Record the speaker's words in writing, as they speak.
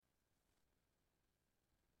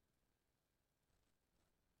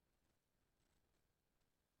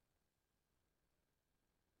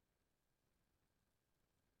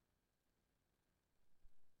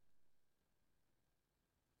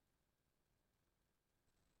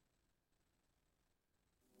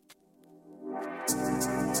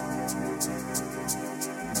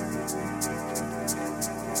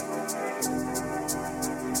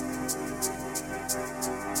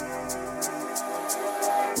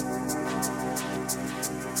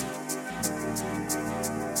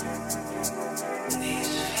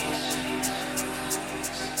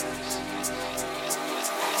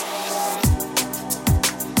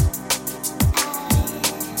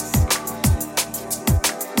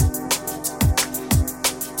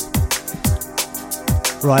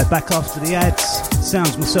Right, back after the ads.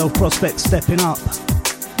 Sounds myself, Prospect stepping up.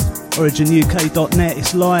 OriginUK.net,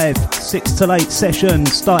 it's live. 6 till 8 session,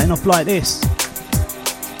 starting off like this.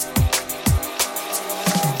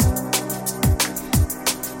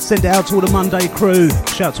 Send it out to all the Monday crew.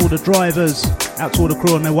 Shout to all the drivers. Out to all the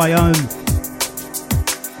crew on their way home.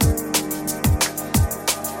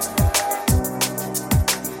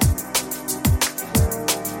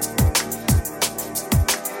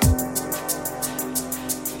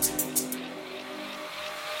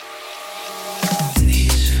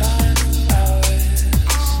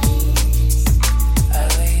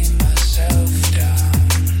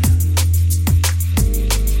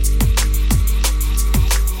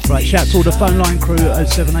 Shout to all the phone line crew,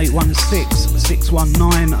 07816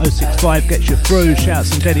 619 065 gets you through.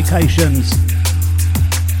 Shouts and dedications.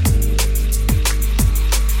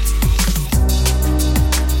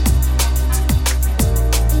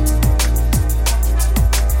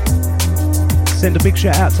 Send a big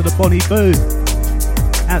shout out to the Bonnie Boo,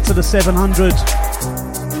 out to the 700,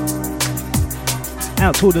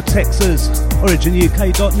 out to all the Texas,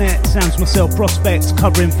 OriginUK.net, sounds myself, Prospect,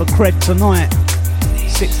 covering for Cred tonight.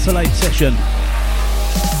 6 till 8 session.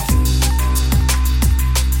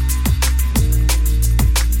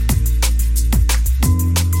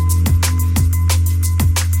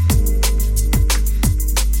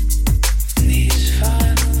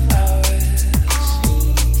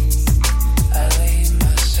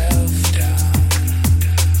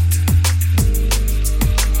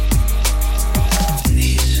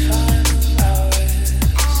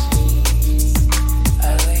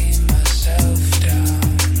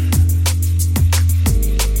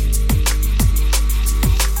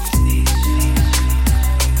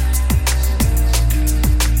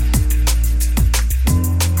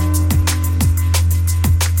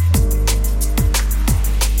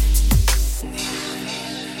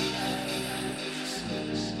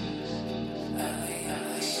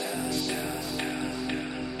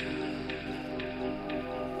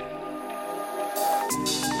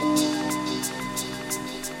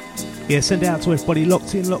 Yeah, send it out to everybody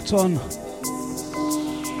locked in, locked on.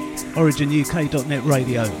 OriginUK.net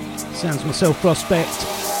radio. Sounds myself, Prospect.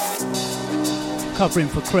 Covering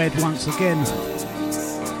for Cred once again.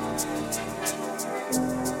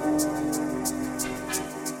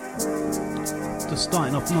 Just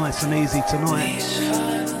starting off nice and easy tonight.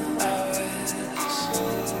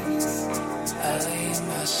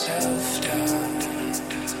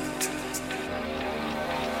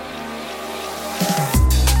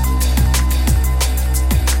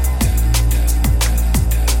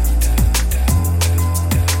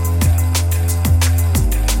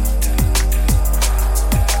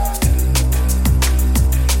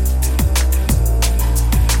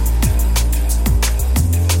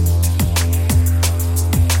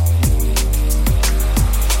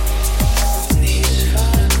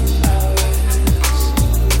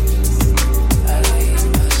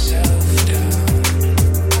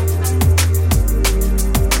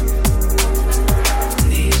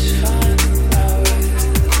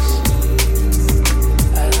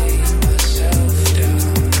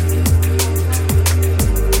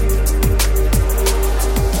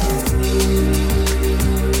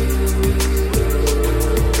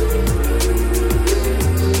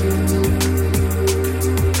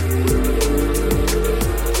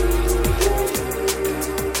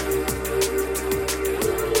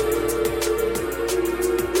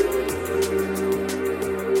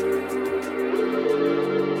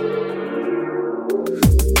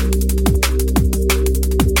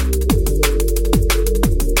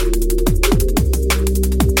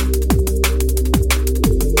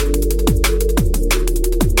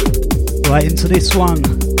 Right into this one.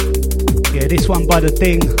 Yeah, this one by The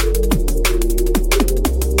Thing.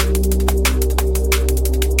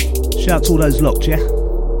 Shout to all those locked, yeah?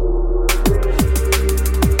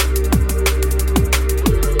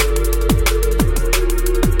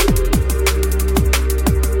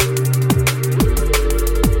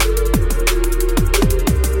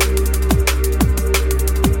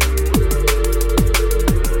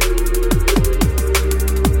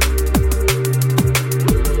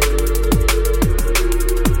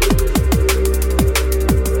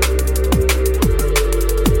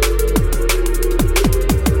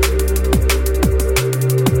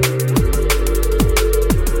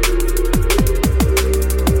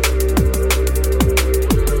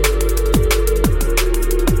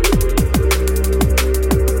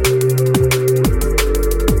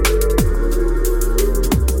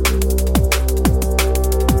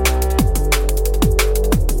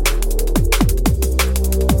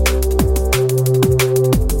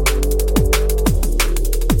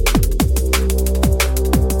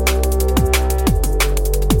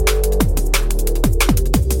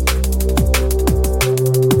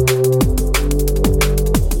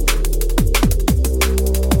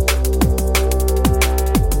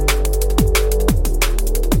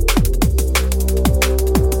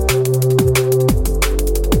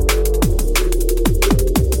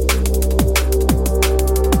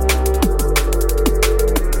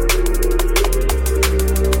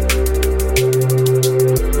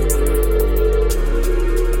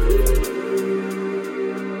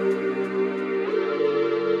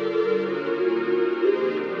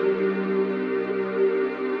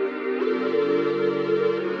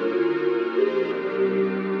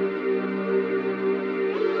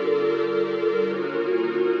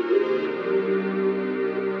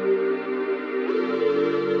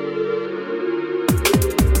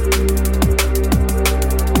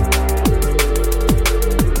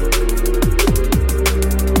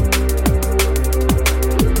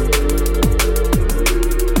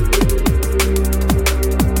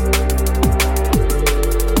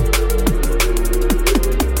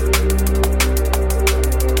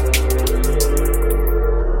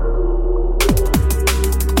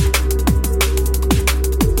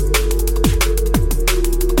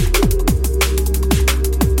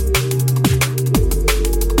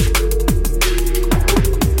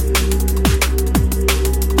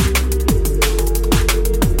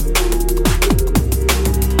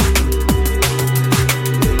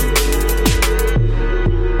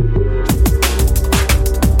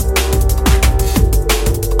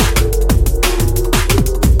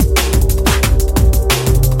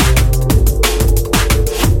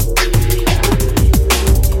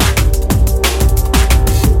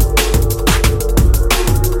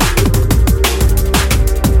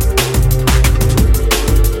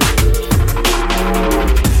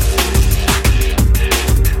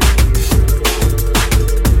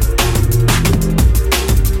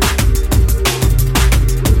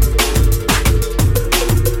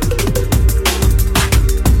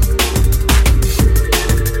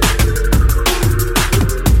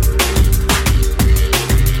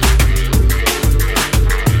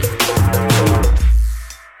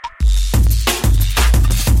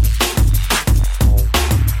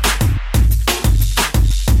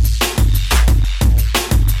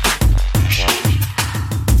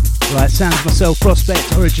 Sounds myself, Prospect,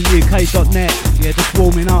 OriginUK.net. Yeah, just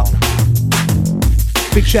warming up.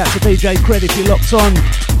 Big shout to DJ Cred if you're locked on.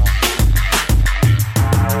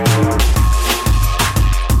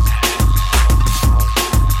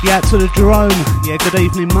 Yeah, out to the Jerome. Yeah, good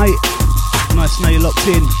evening, mate. Nice to know you're locked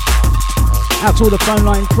in. Out to all the phone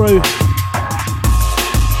line crew.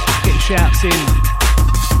 Get shouts in.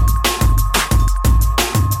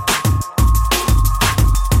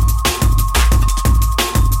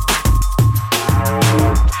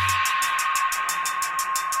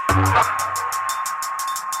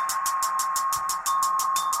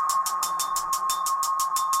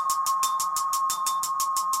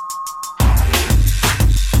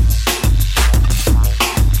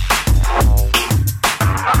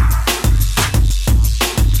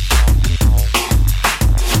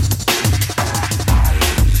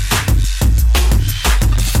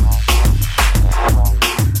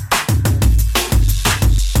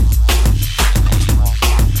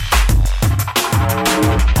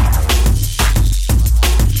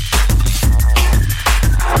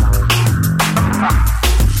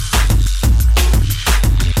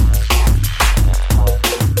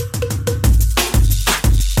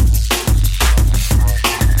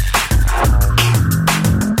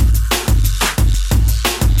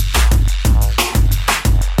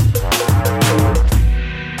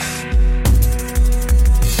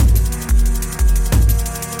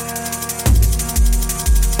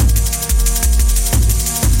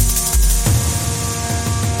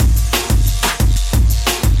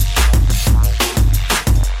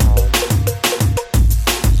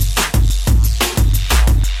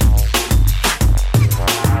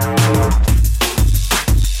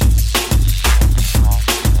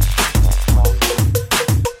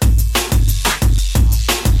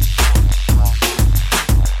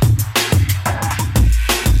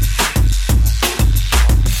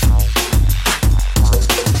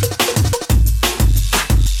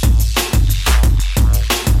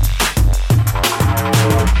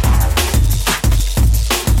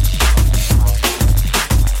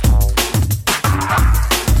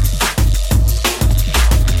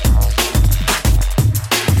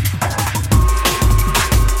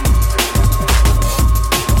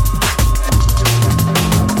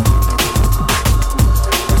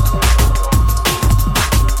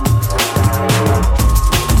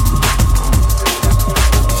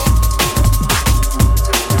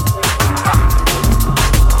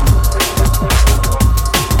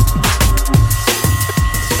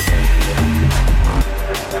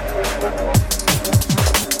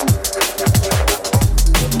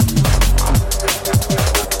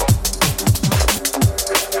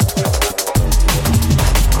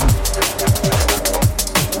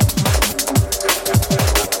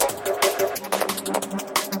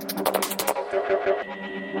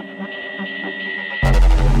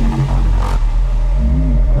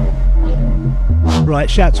 Right,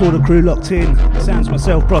 shout to all the crew locked in. Sounds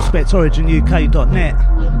myself, Prospect,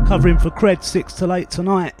 OriginUK.net. Covering for Cred 6 till 8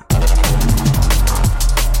 tonight.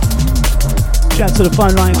 Shout to the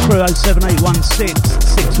phone line crew 07816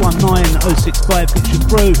 619 065. Get your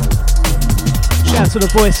through. Shout to the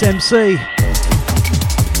voice MC.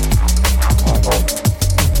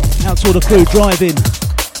 Out to all the crew driving.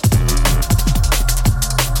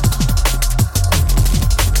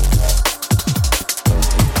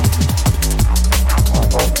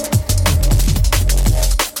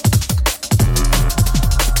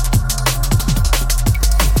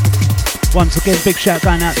 Once again, big shout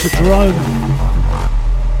going out to Jerome.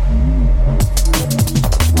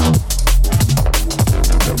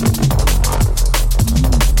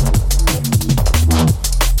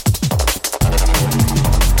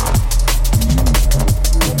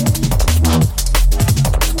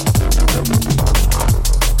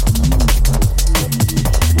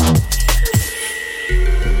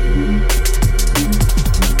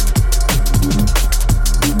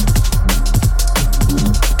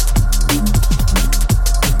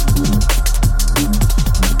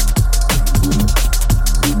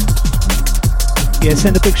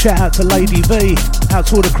 Send a big shout out to Lady V, out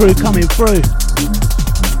to all the crew coming through.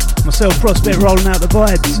 Myself, Prospect, rolling out the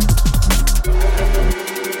vibes.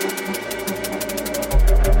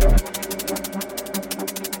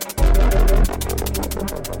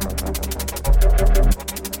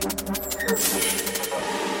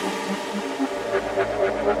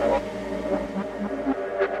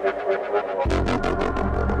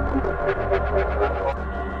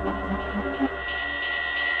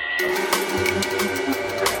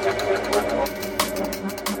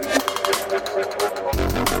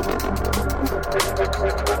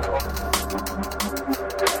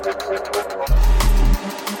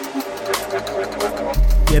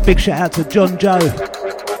 big shout out to John Joe.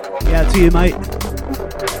 Yeah, out to you, mate.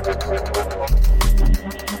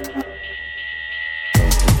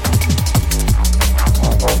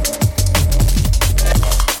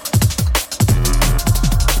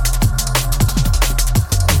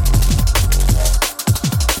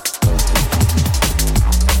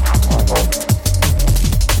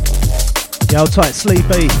 Yeah, hold tight,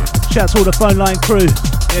 Sleepy. Shout out to all the phone line crew.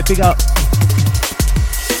 Yeah, big up.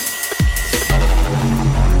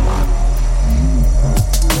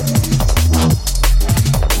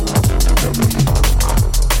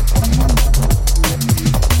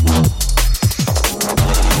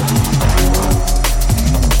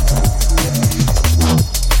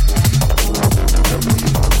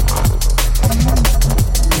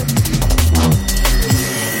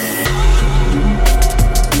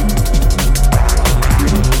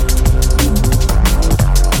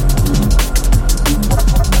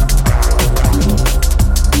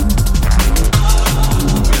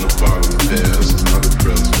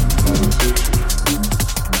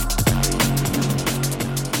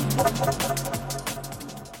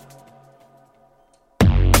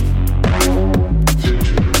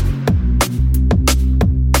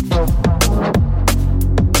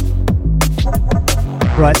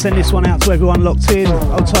 Right, send this one out to everyone locked in.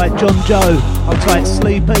 Hold tight, John Joe. Hold tight,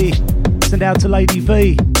 Sleepy. Send out to Lady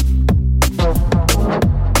V.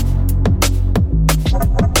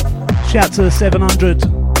 Shout to the 700.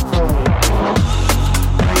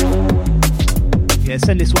 Yeah,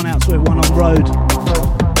 send this one out to everyone on the road.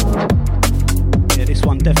 Yeah, this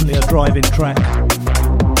one definitely a driving track.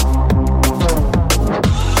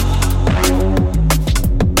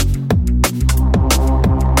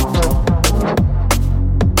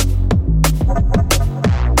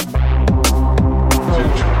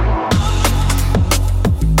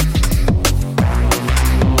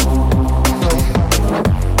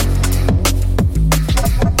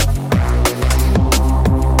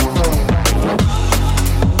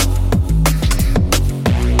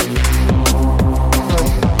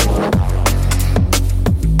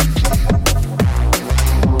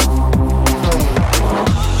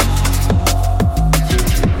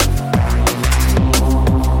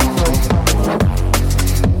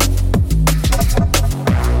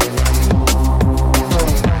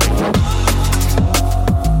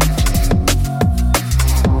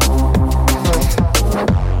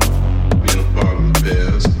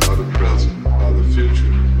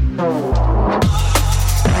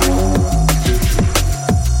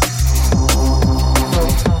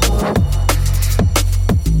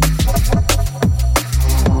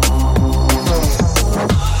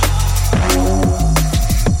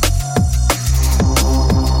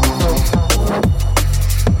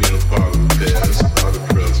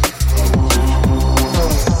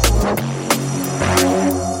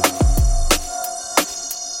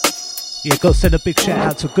 Got to send a big shout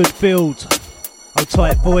out to Good Build. Hold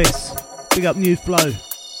tight, voice. Big up New Flow.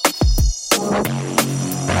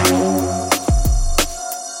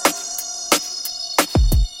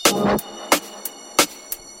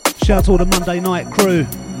 Shout out to all the Monday night crew.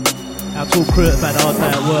 Out to all crew that have had a hard day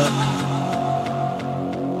at work.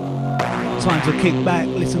 Time to kick back,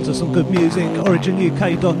 listen to some good music.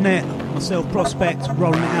 OriginUK.net. Myself, Prospect,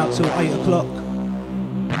 rolling it out till 8 o'clock.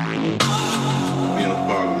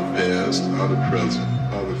 Are the present,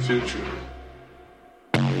 are the future.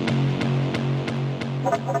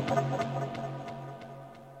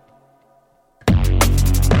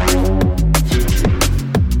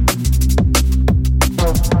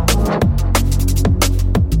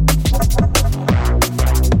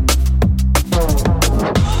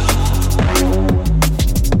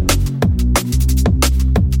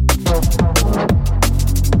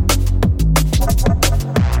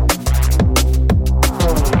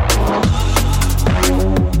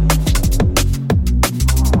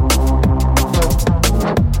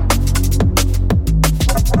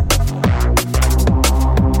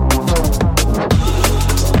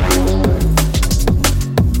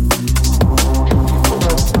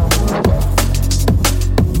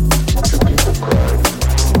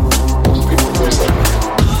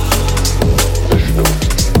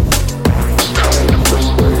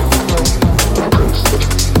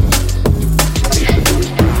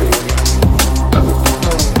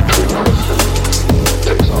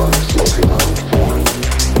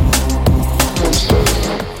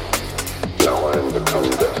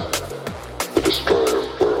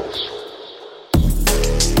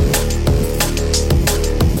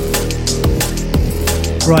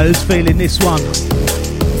 Right, who's feeling this one?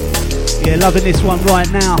 Yeah, loving this one right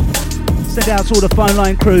now. Send out to all the phone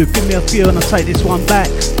line crew. Give me a few and I'll take this one back.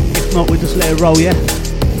 If not, we just let it roll, yeah?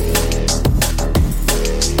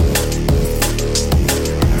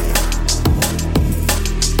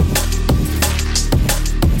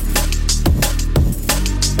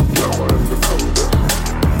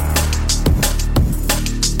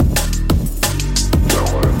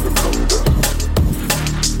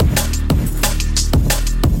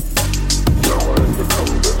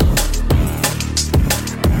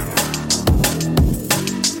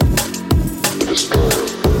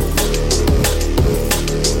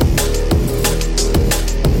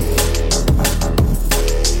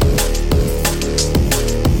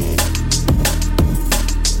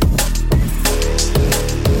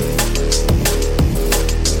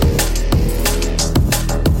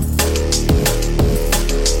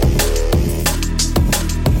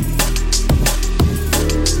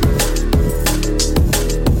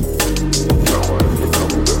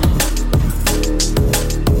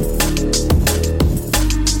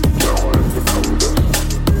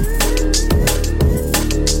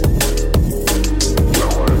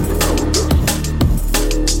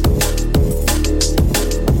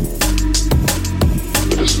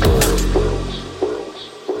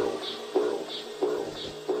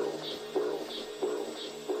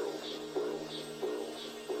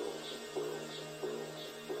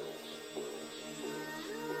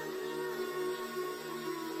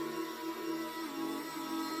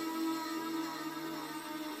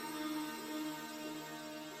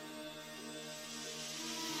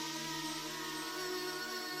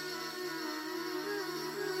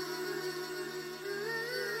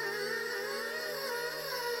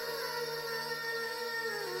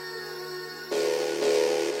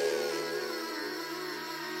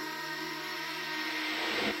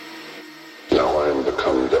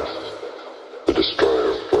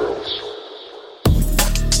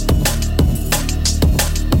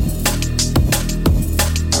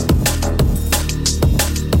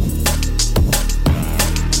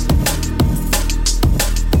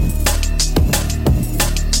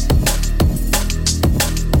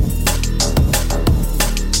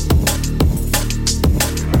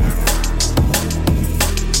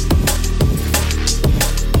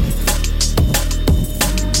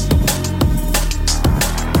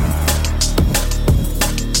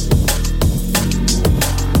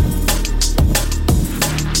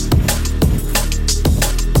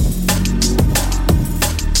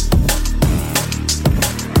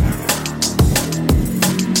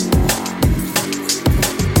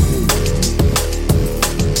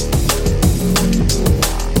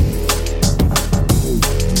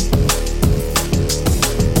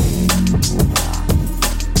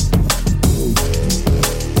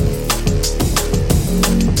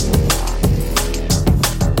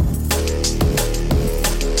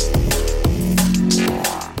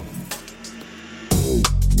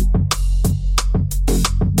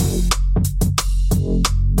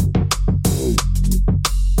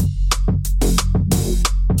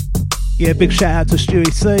 Yeah, big shout out to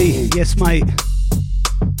Stewie C. Yes, mate.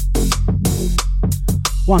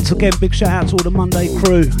 Once again, big shout out to all the Monday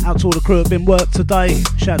crew. Out to all the crew that have been worked today.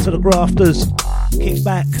 Shout out to the grafters. Kick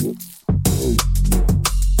back.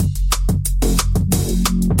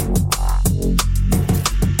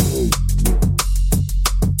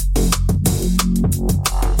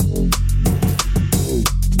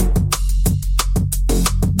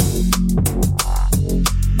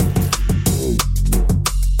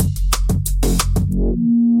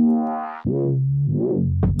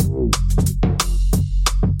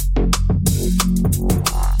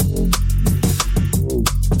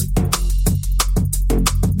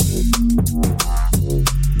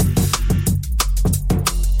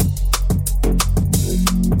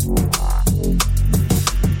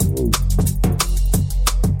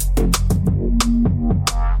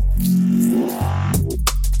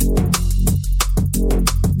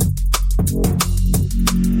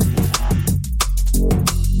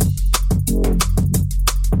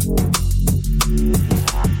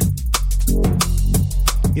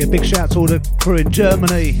 Big shout out to all the crew in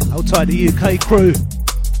Germany, outside the UK crew.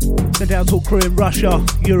 Send out to all crew in Russia,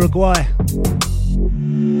 Uruguay.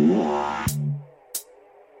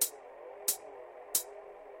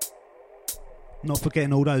 Not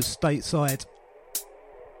forgetting all those stateside.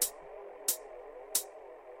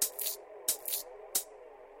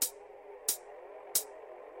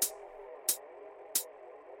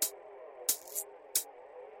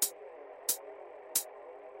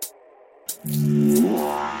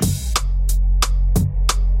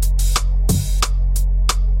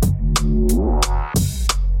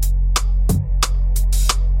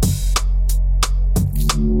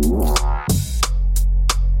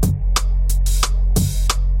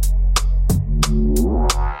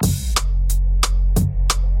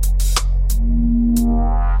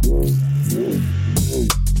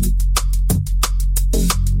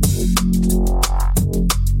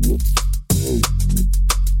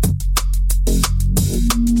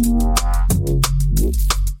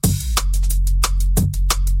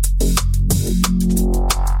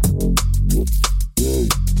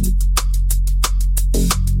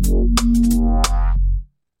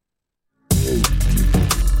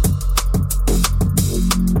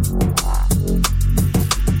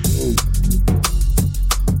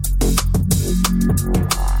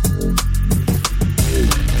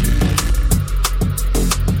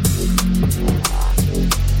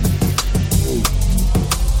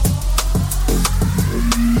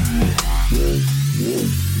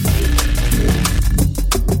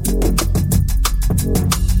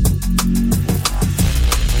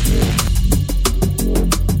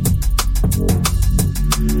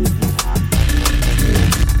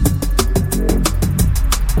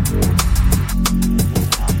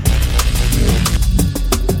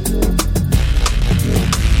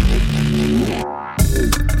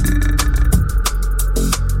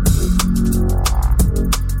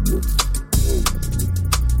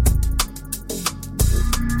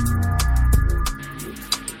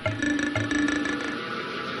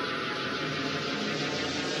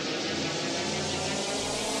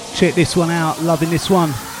 Check this one out, loving this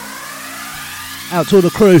one. Out to all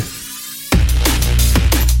the crew.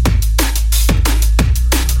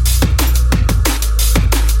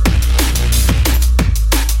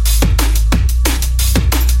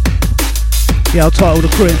 Yeah, I'll title the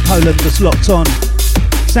crew in Poland that's locked on.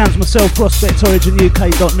 Sounds myself, Prospect, Origin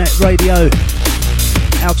UK.net radio.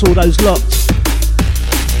 Out to all those locked.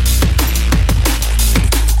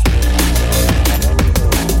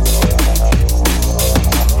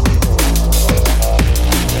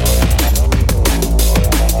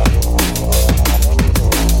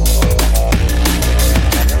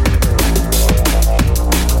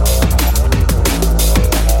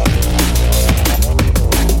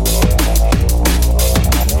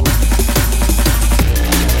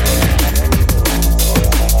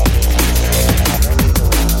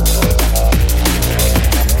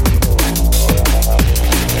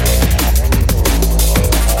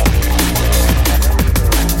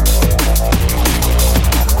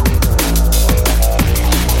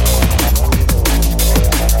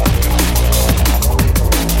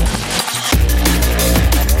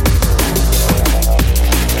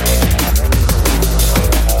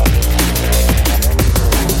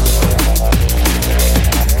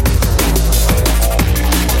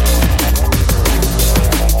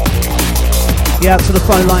 Yeah, out to the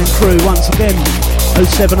phone line crew once again.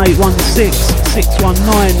 07816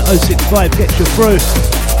 619 065 gets you through.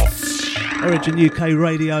 Origin UK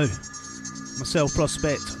radio. Myself,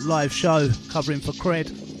 Prospect, live show covering for Cred.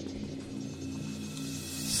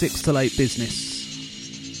 6 till 8 business.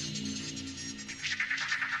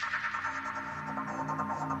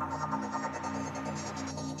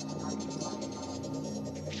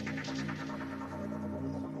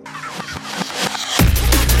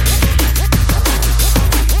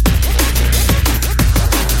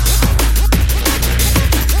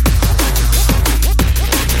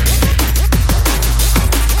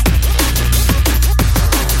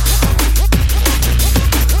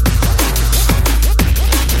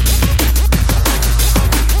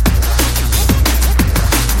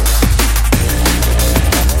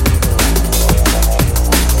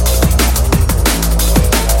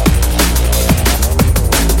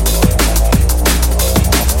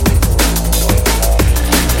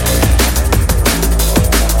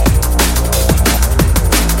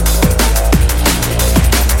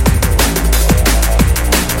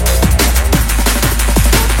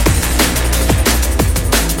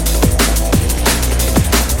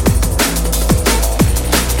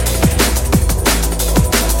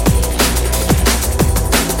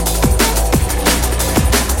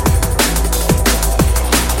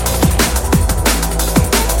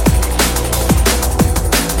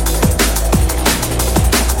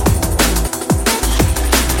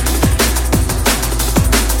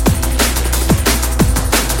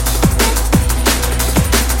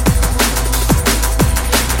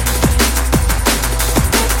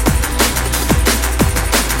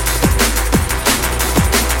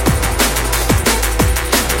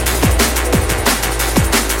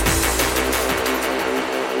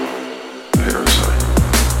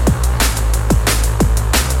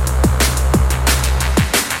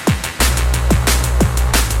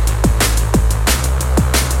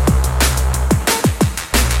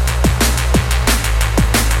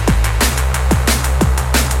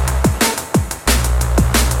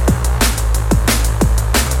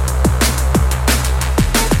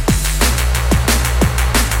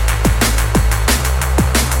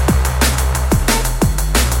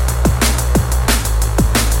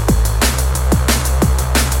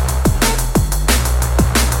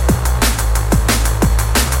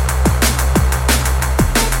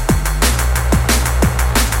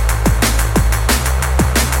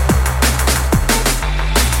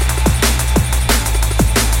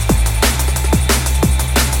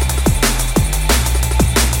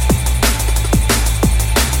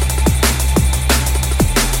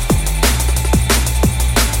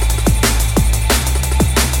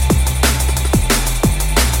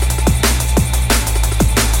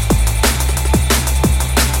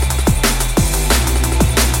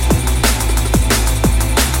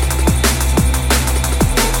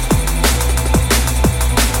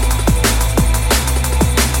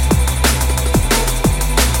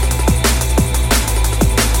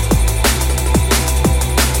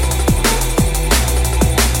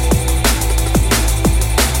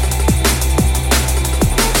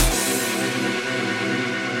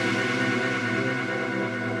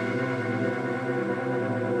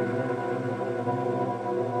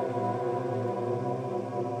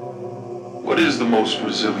 the most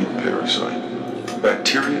resilient parasite?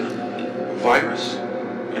 Bacteria, virus,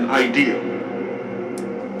 an idea.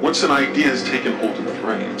 Once an idea has taken hold of the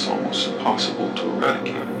brain, it's almost impossible to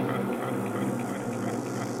eradicate.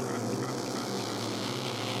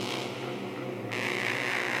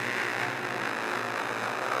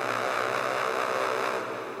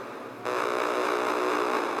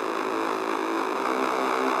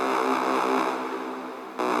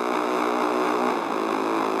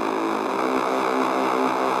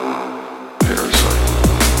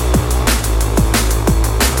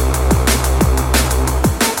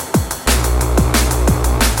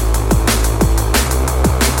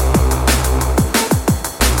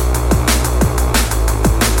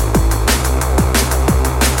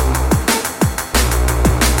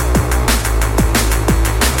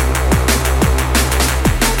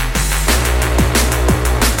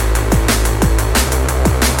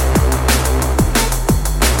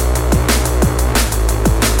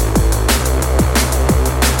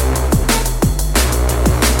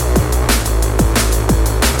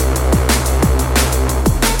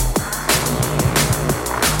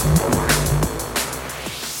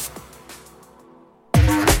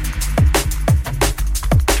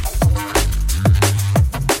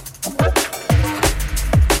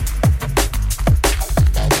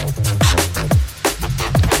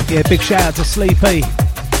 Yeah, big shout out to Sleepy.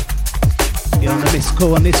 You're on the missed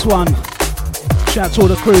call on this one. Shout out to all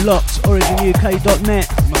the crew locked,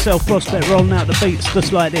 originuk.net. Myself, Prospect, rolling out the beats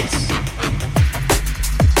just like this.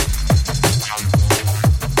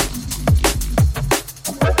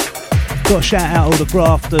 Got to shout out all the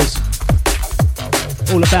grafters.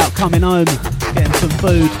 All about coming home, getting some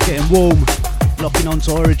food, getting warm, locking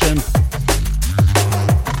onto Origin.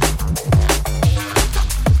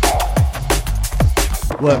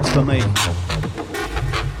 Works for me.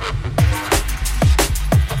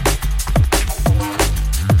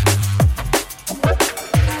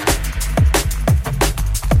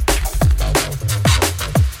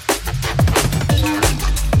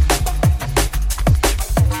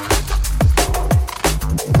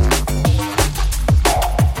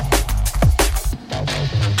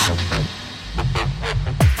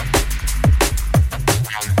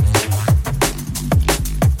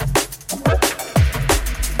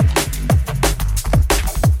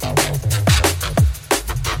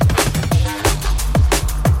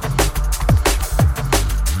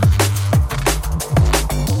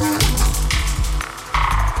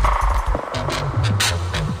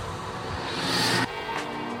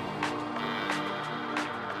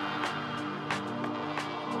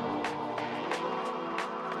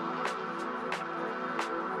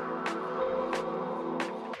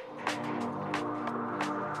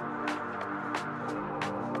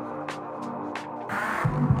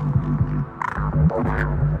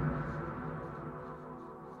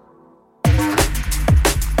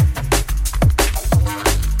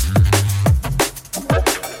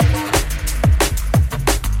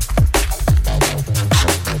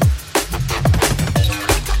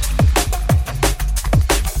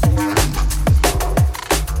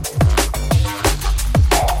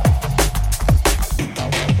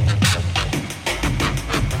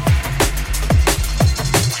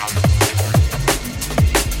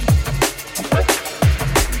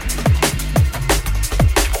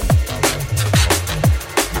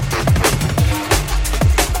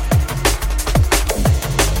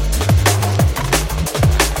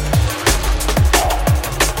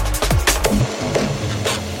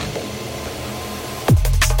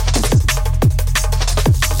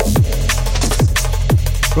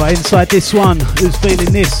 Right, inside this one, who's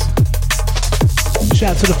feeling this?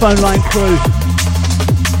 Shout to the phone line crew.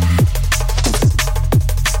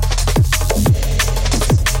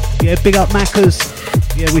 Yeah, big up Maccas.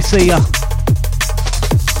 Yeah, we see ya.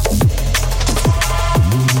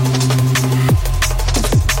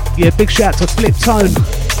 Yeah, big shout to Flip Tone.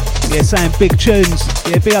 Yeah, saying big tunes.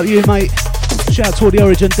 Yeah, big up you, mate. Shout to all the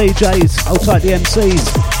Origin DJs. Hold tight the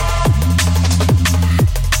MCs.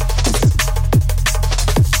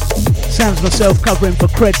 Sounds myself covering for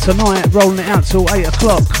Cred tonight, rolling it out till 8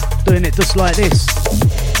 o'clock, doing it just like this.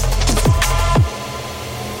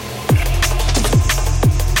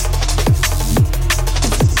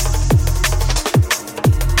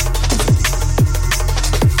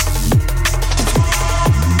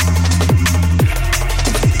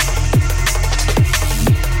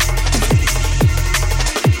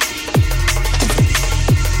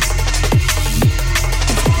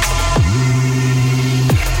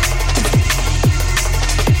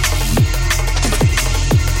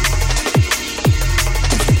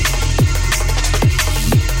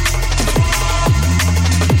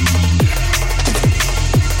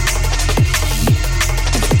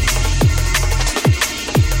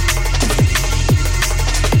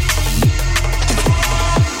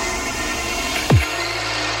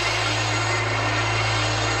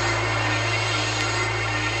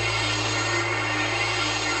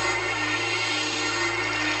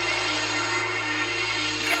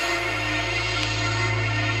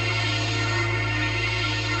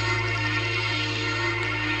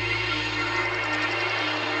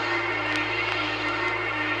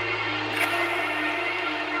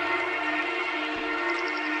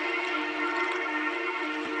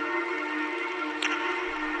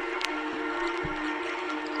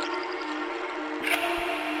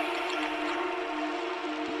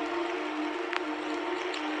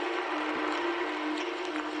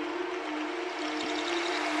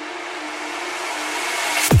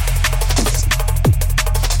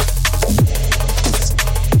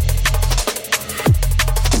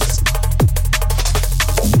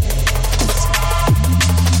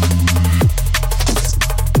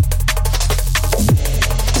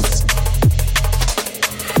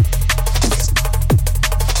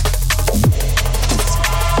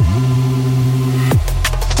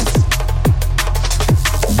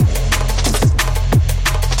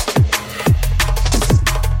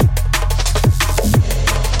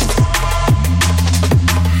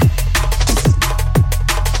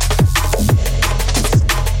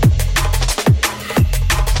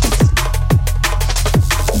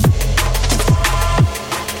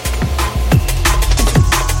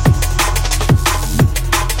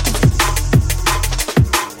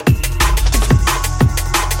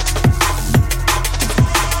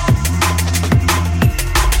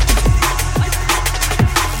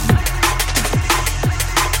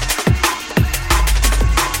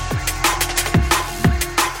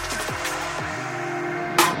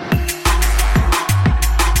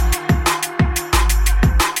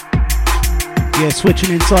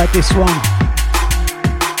 switching inside this one.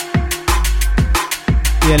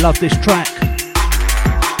 Yeah, love this track.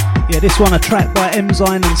 Yeah, this one a track by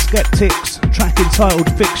Emzyne and Skeptics, a track entitled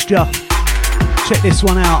Fixture. Check this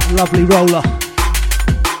one out, lovely roller.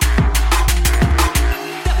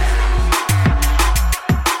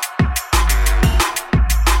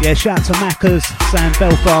 Yeah, shout out to Macca's, saying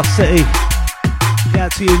Belfast City. Shout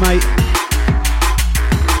out to you, mate.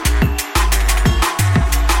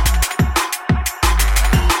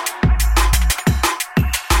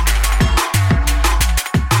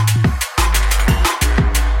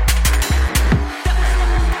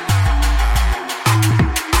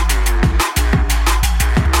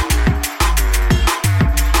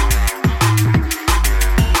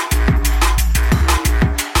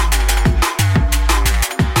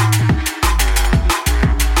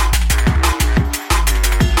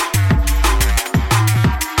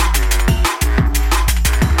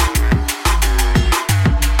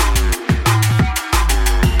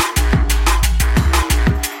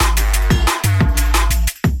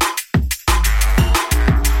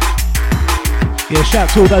 Shout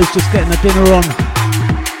out to all those just getting a dinner on.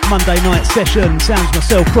 Monday night session, sounds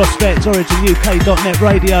myself, Prospect, OriginUK.net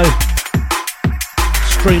radio.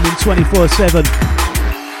 Streaming 24/7.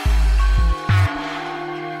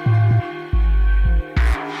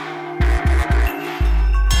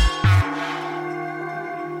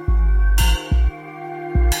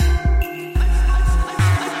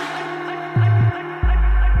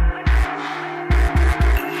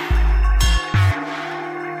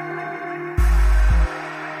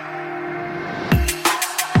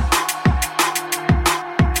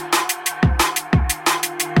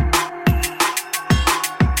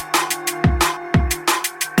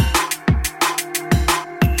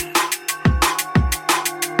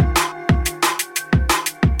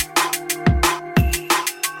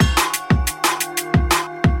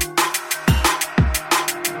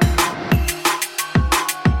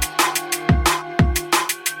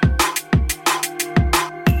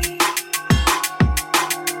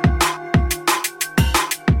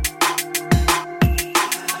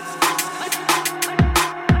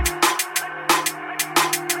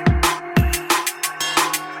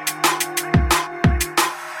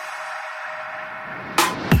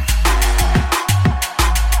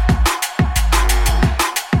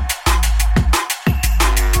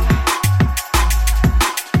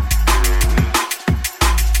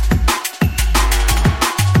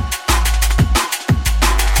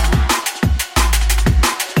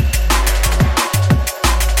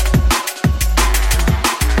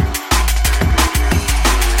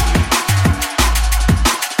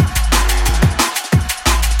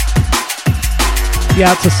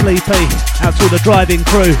 Out to Sleepy, out to all the driving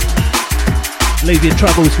crew. Leave your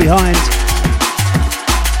troubles behind.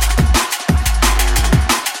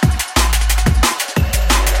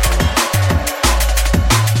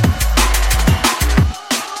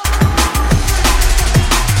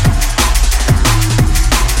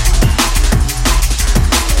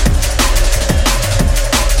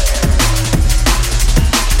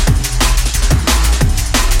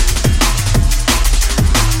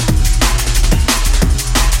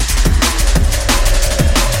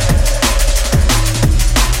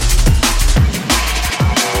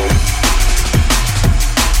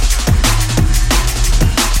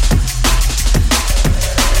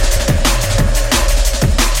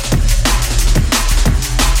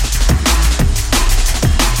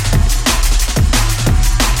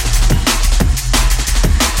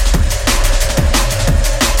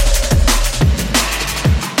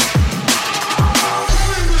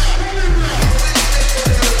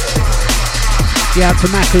 Out to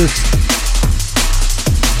Macca's.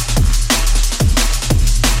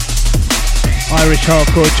 Irish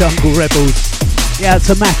Hardcore Jungle Rebels. Yeah, out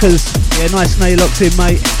to Macca's. Yeah, nice to know you locked in,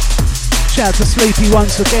 mate. Shout out to Sleepy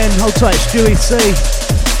once again. Hold tight, Stewie C.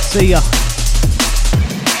 See ya.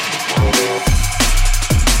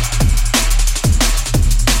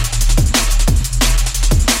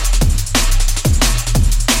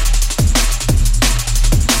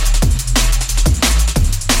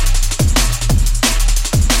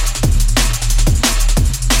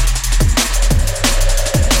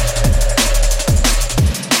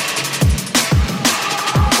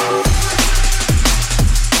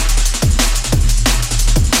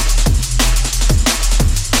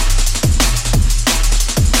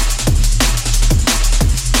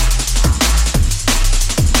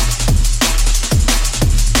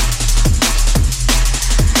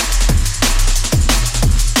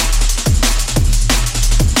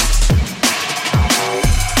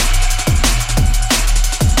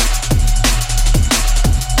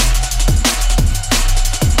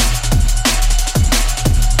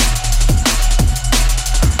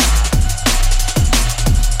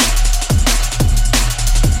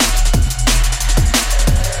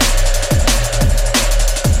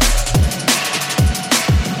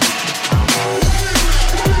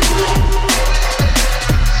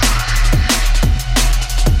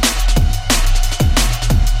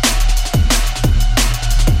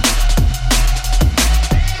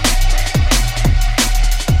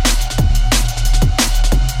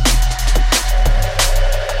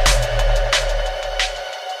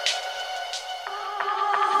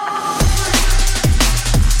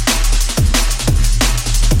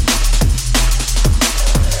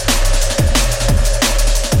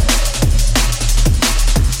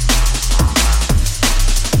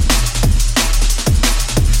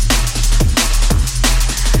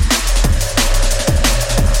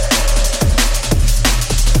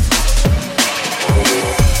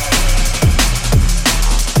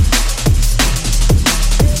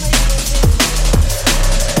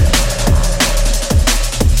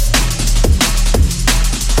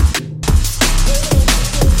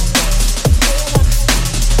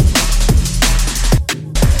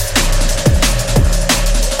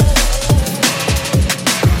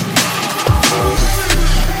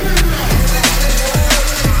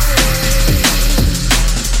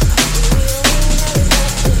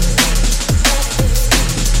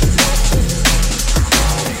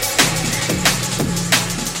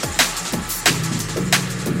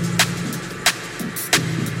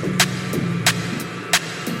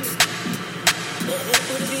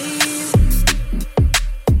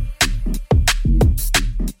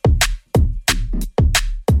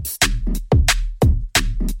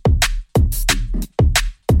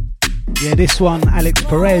 Yeah, this one, Alex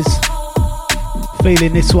Perez.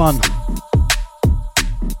 Feeling this one.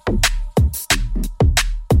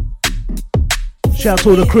 Shout out to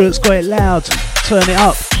all the crew that's got it loud. Turn it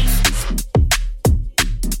up.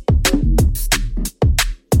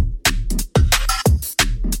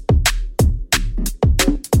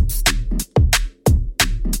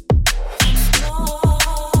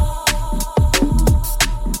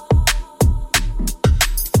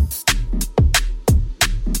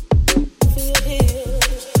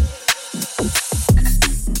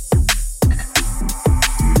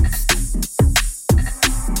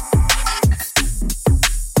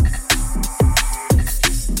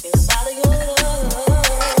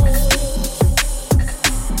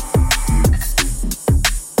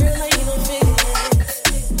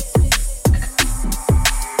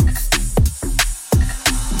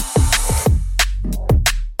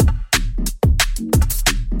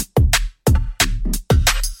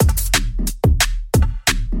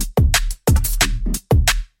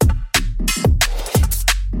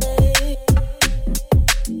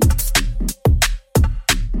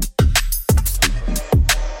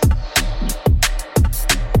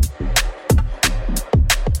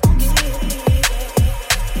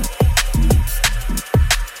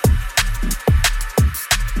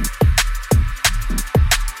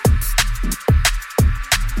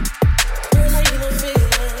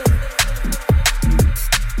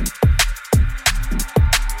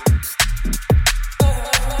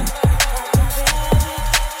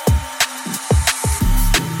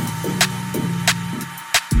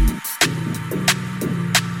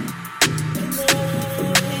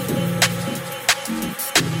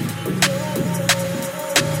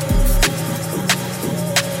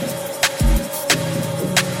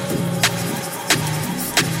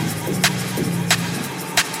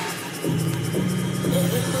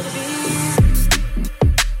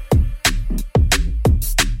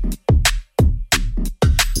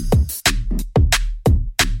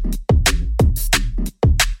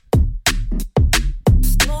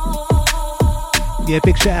 Yeah,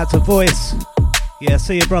 big shout out to Voice. Yeah,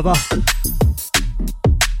 see you, brother.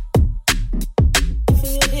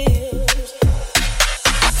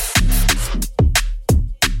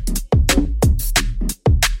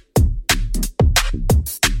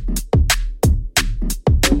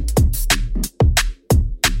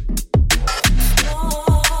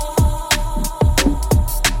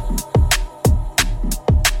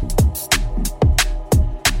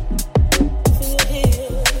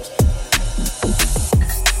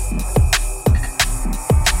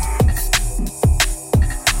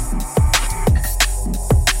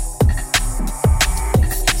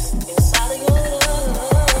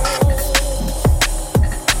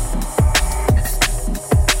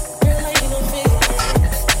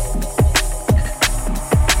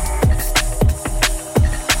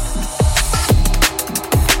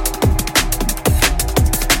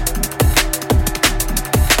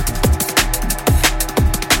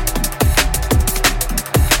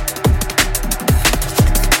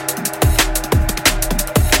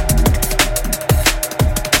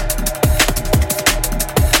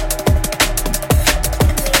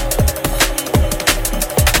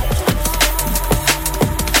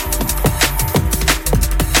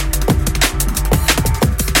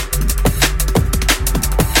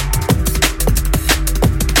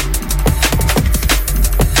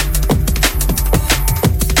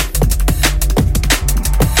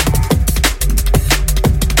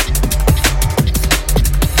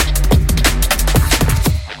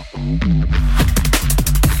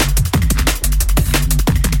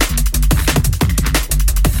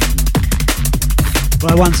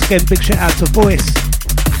 Once again, big shout out to Voice.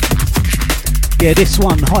 Yeah, this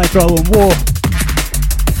one, Hydro and War.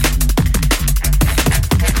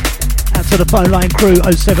 Out to the phone line crew,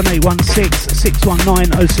 07816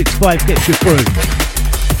 619 065 gets you through.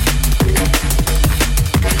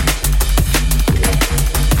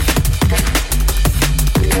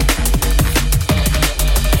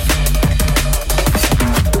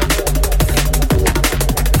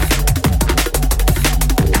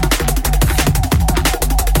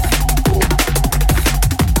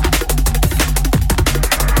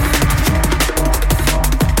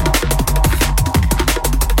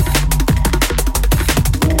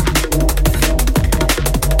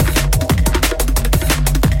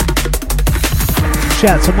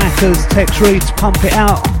 Shout out to Matters, Tex Reeds, pump it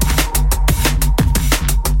out.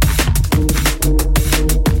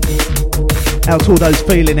 Out to all those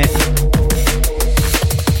feeling it.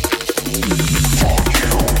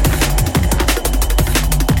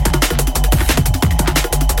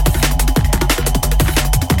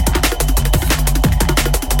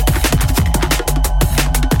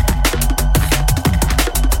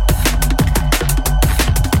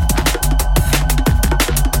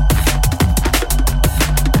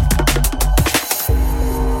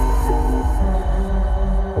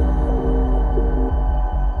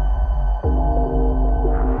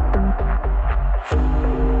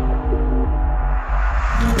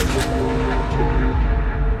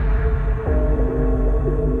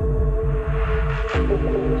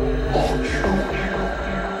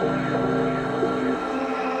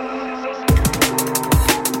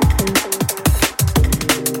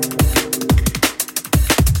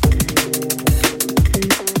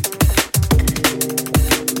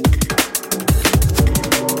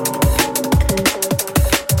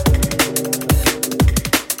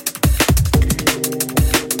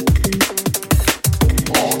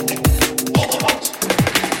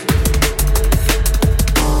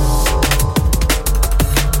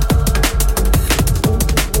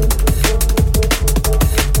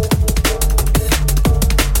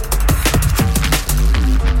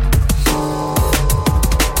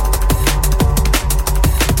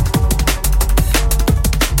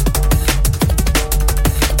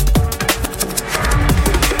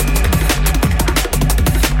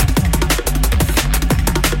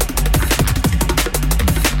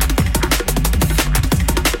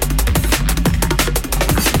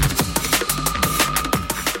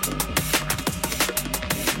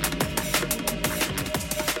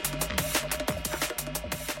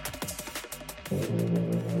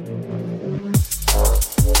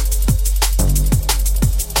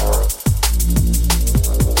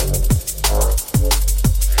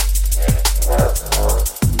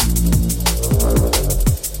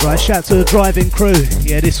 Right, shout to the driving crew.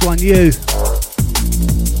 Yeah, this one you.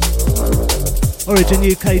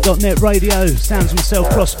 OriginUK.net radio. Sounds myself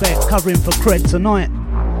Prospect covering for Cred tonight.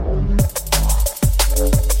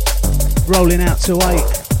 Rolling out till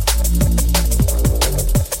 8.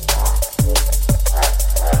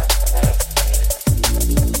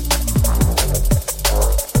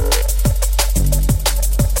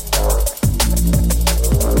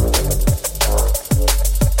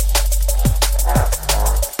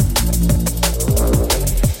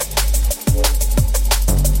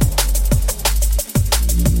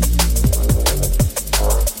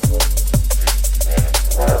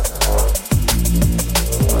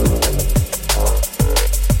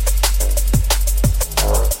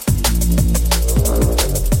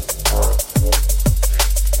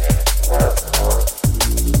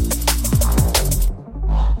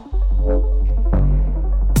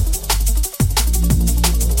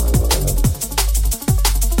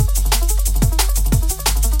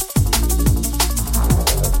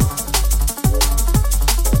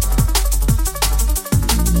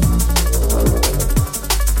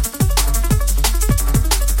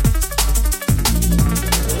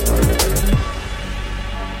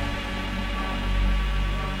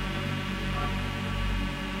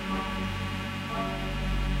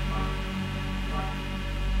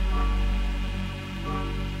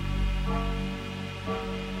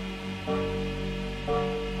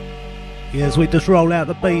 As we just roll out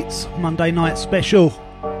the beats, Monday night special.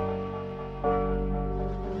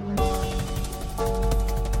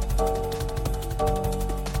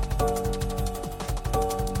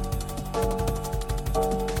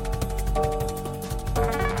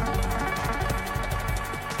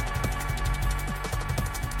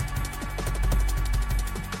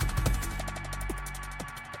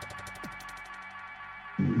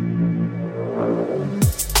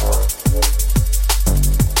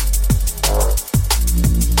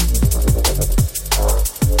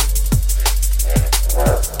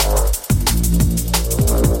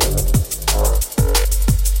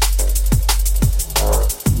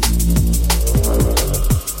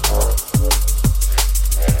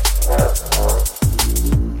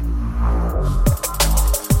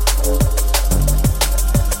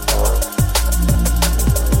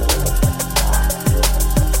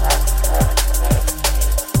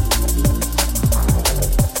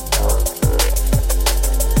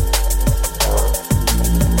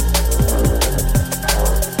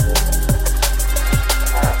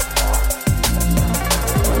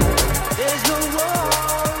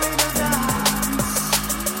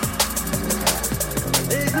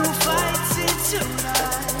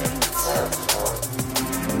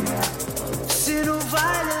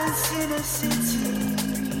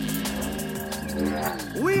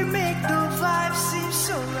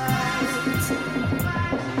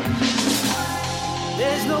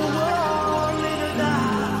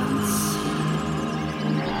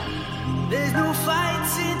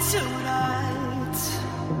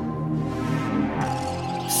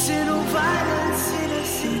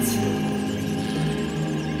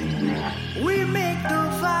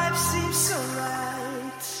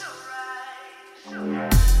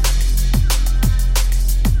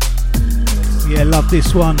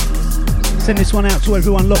 This one. Send this one out to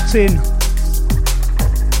everyone locked in.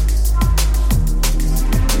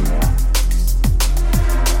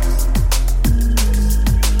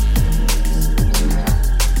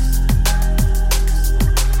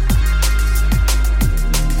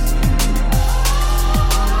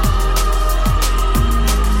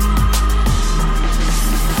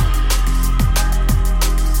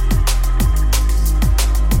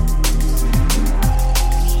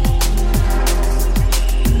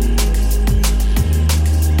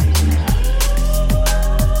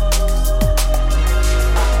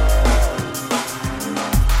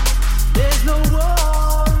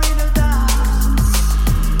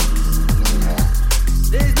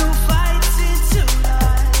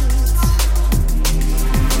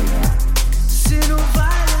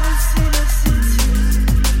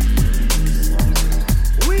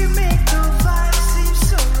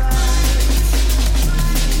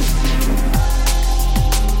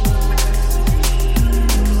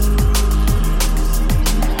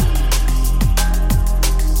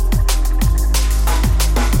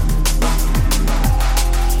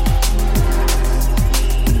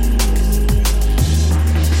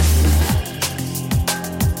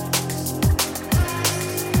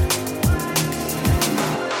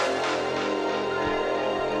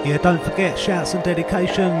 Don't forget, shouts and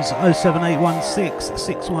dedications, 07816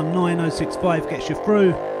 619 065 gets you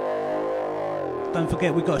through. Don't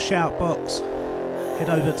forget, we've got a shout box.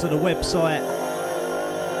 Head over to the website,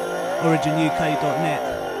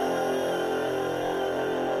 originuk.net.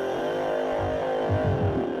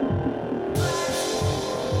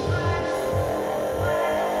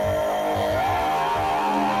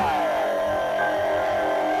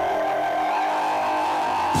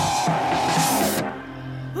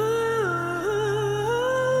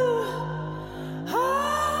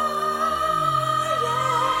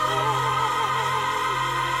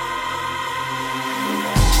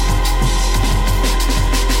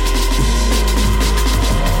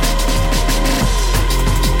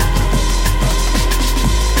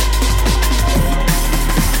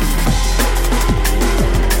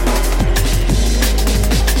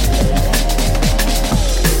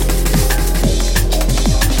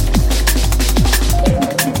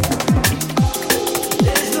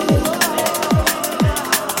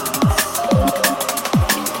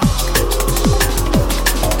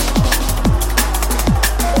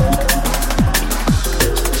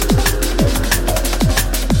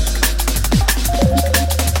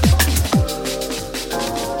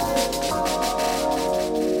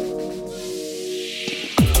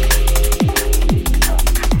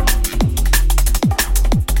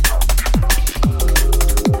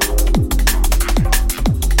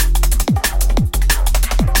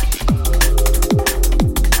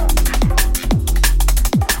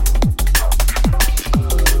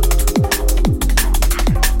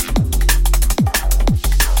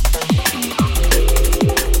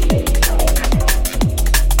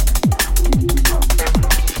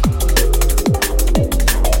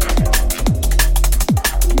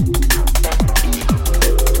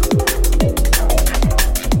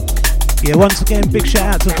 Once again, big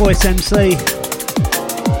shout out to Voice MC.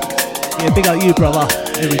 Yeah, big up you, brother,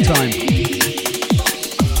 every time.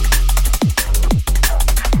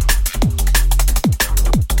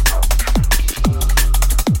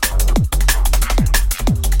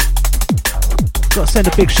 Got to send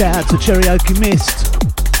a big shout out to Cherokee Mist.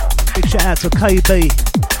 Big shout out to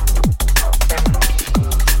KB.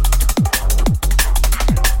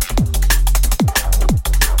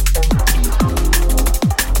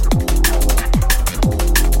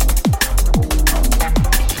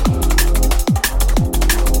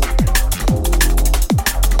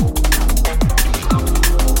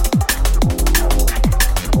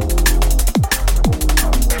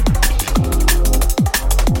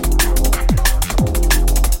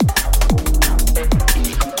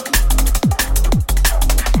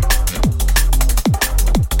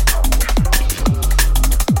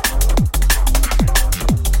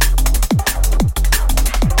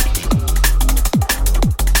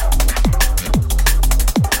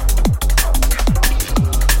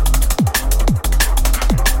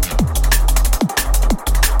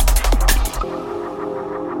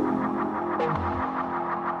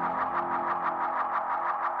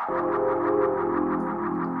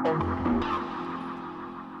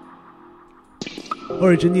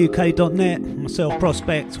 OriginUK.net, myself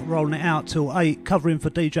Prospect, rolling it out till 8, covering for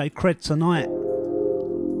DJ Cred tonight.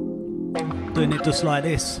 Doing it just like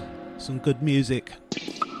this, some good music.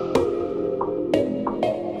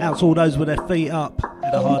 Out to all those with their feet up,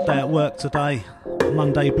 had a hard day at work today,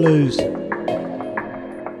 Monday blues.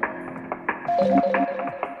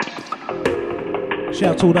 Shout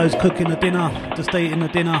out to all those cooking the dinner, just eating the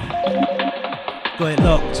dinner. Got it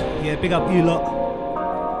locked, yeah, big up you lot.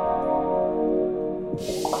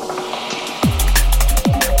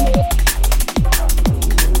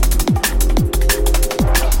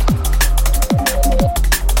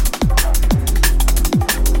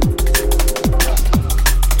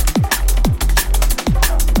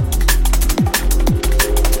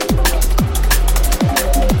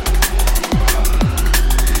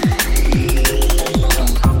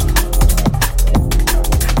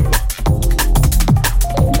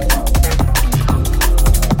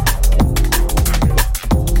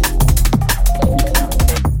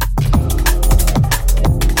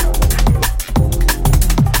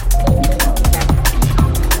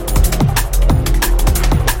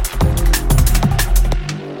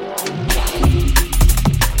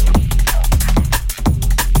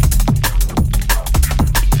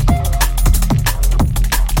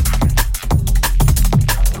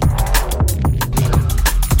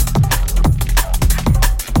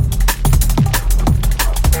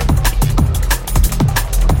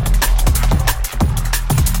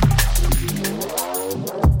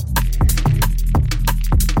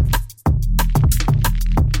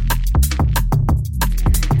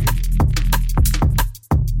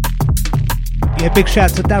 Yeah, big shout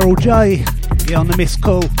to Daryl J. Yeah, on the missed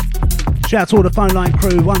call. Shout out to all the phone line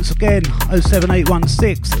crew once again.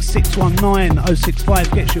 07816 619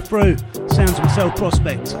 065 gets you through. Sounds of myself,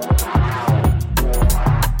 Prospect.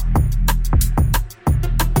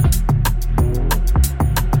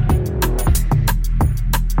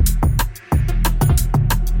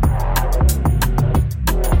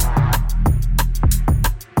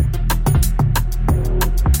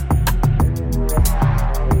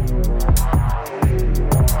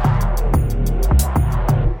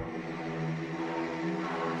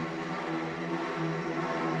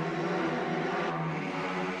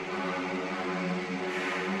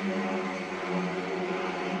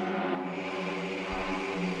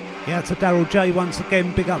 Yeah, to Daryl J once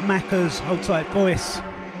again, big up Maccas, hold tight voice.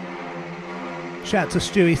 Shout out to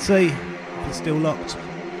Stewie C, if he's still locked.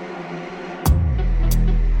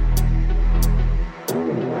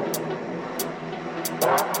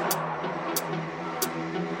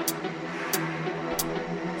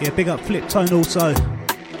 Yeah, big up Flip Tone also.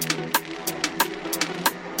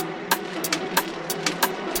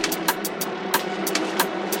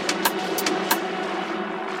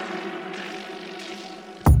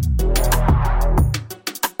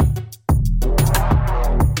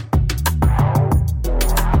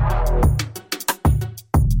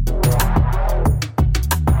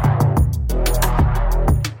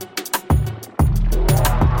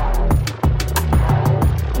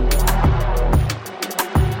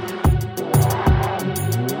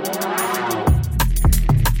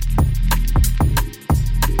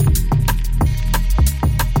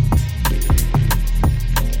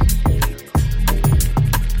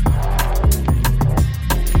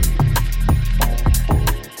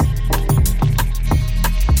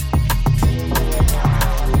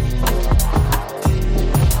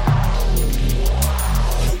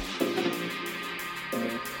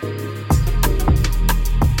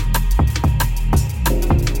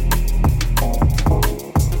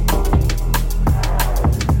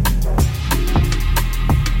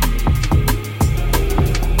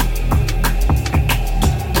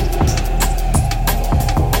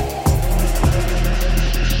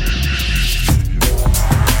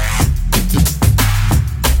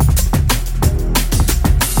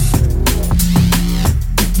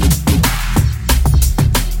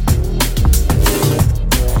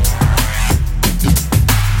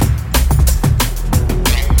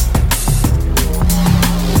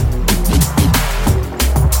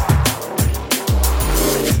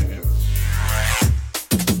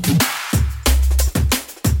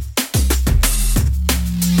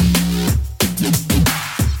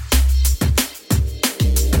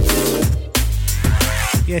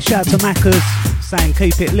 Yeah, shout out to Maccas, saying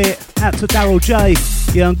keep it lit. Out to Daryl J,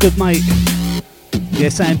 yeah, I'm good mate. Yeah,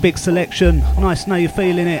 saying big selection. Nice to know you're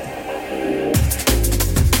feeling it.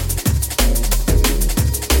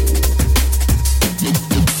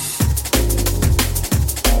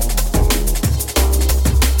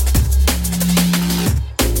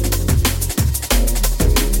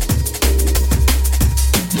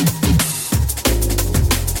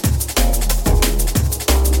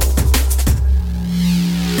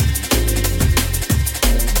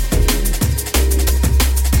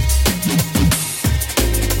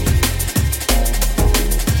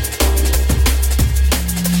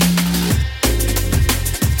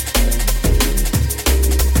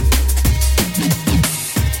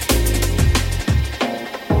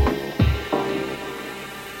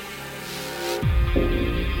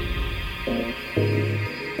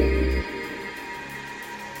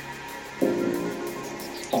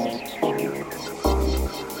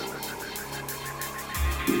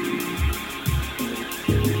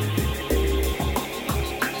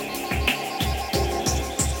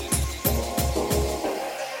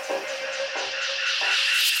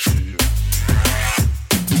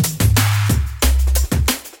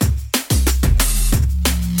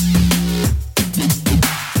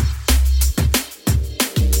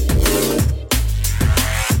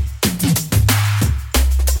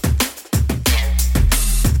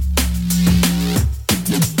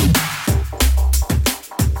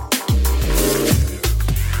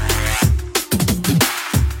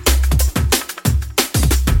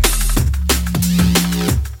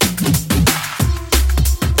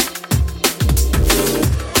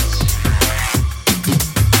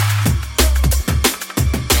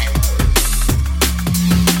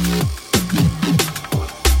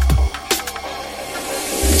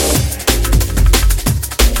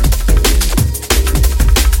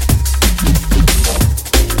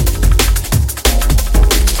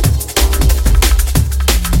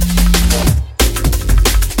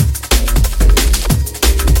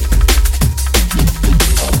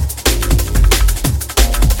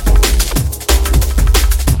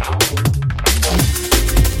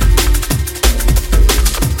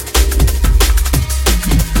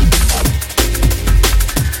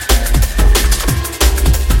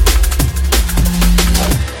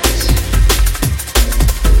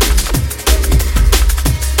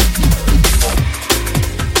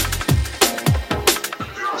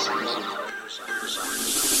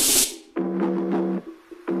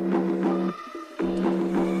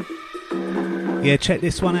 Yeah, check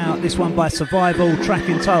this one out. This one by Survival, track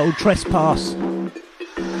entitled Trespass.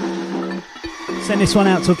 Send this one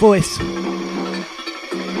out to Voice.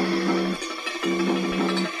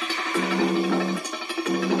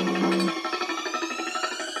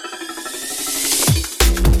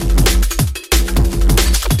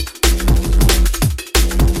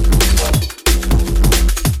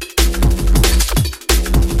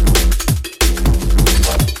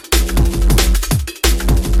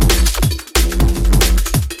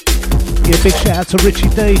 Big shout out to Richie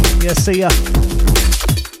D. Yeah, see ya.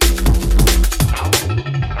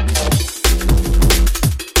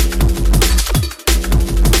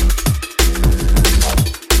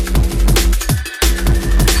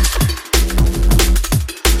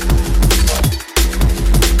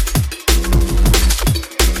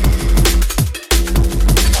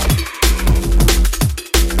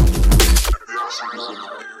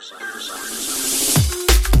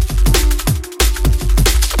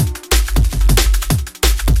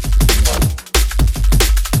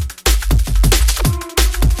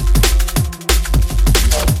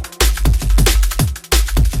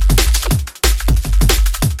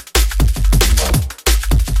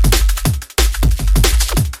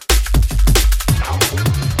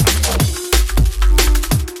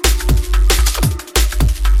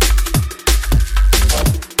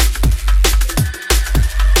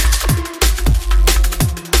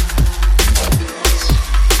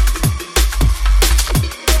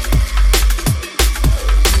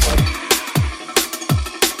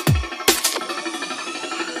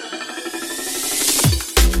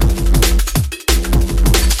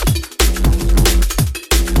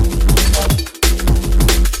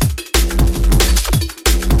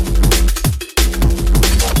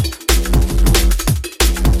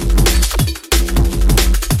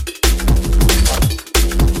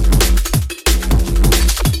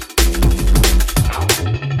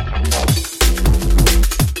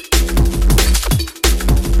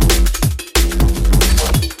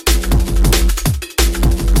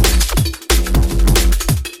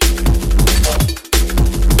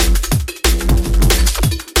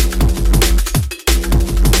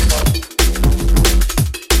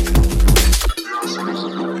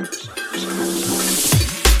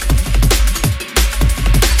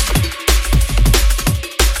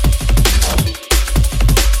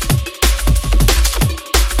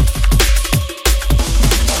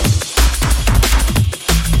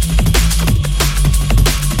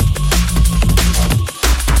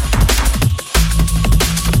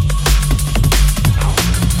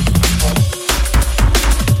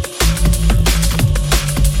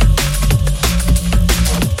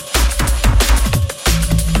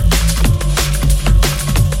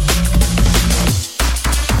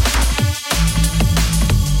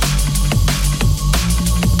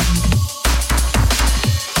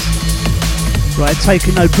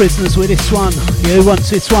 Taking no prisoners with this one. Yeah, who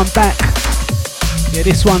wants this one back? Yeah,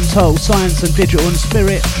 this one told Science and Digital and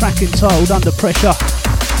Spirit, track entitled Under Pressure.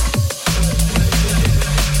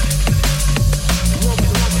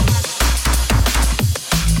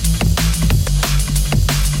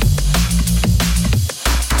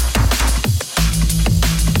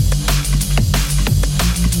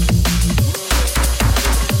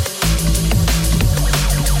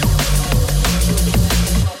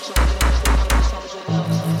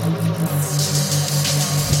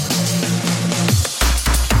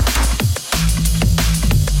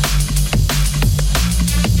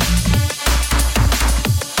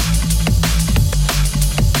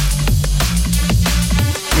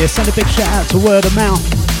 Yeah, send a big shout out to Word of Mouth.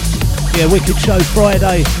 Yeah, Wicked Show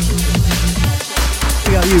Friday.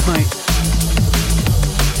 Big up you, mate.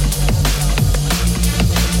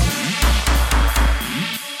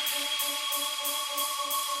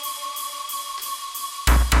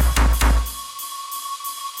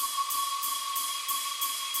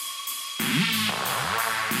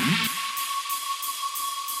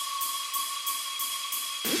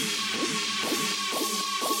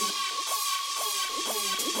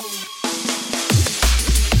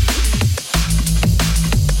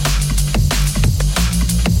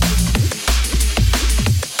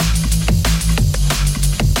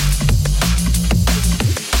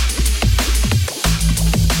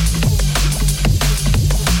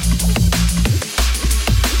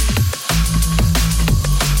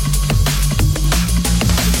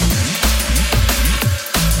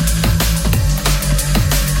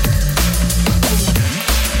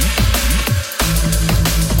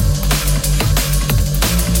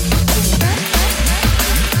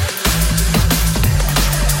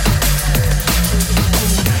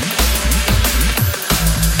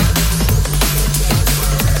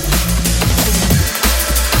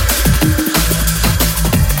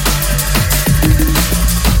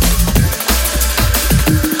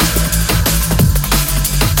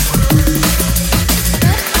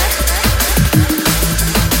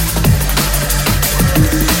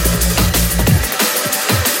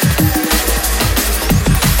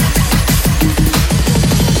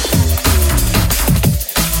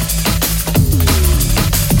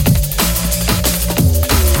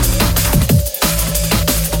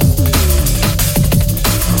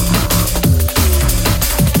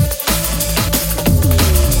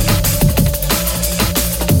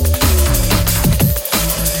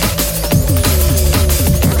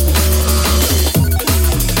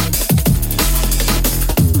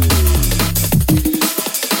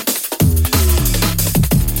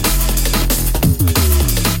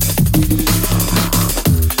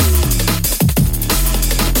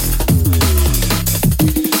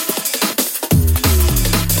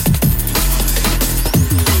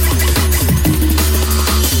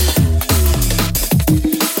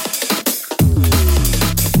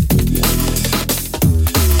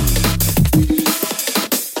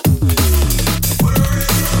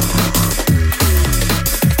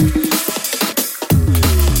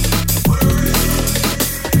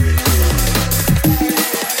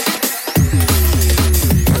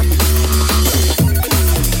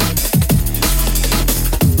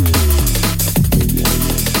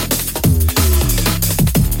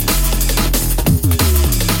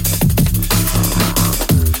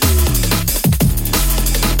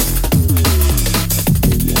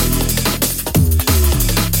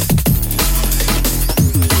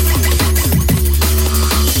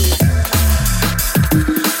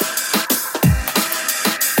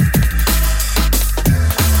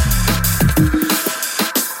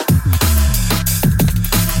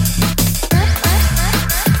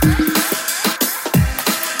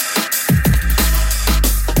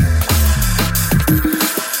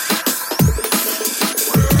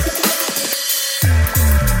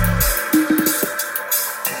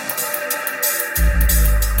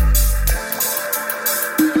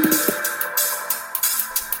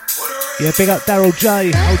 Yeah, big up Daryl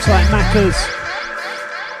J, hold tight Maccas.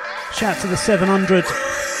 Shout to the 700,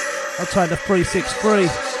 hold tight the 363.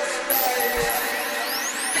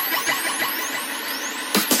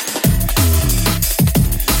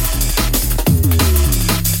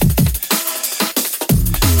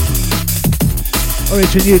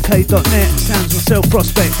 OriginUK.net, sounds myself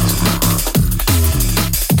Prospect.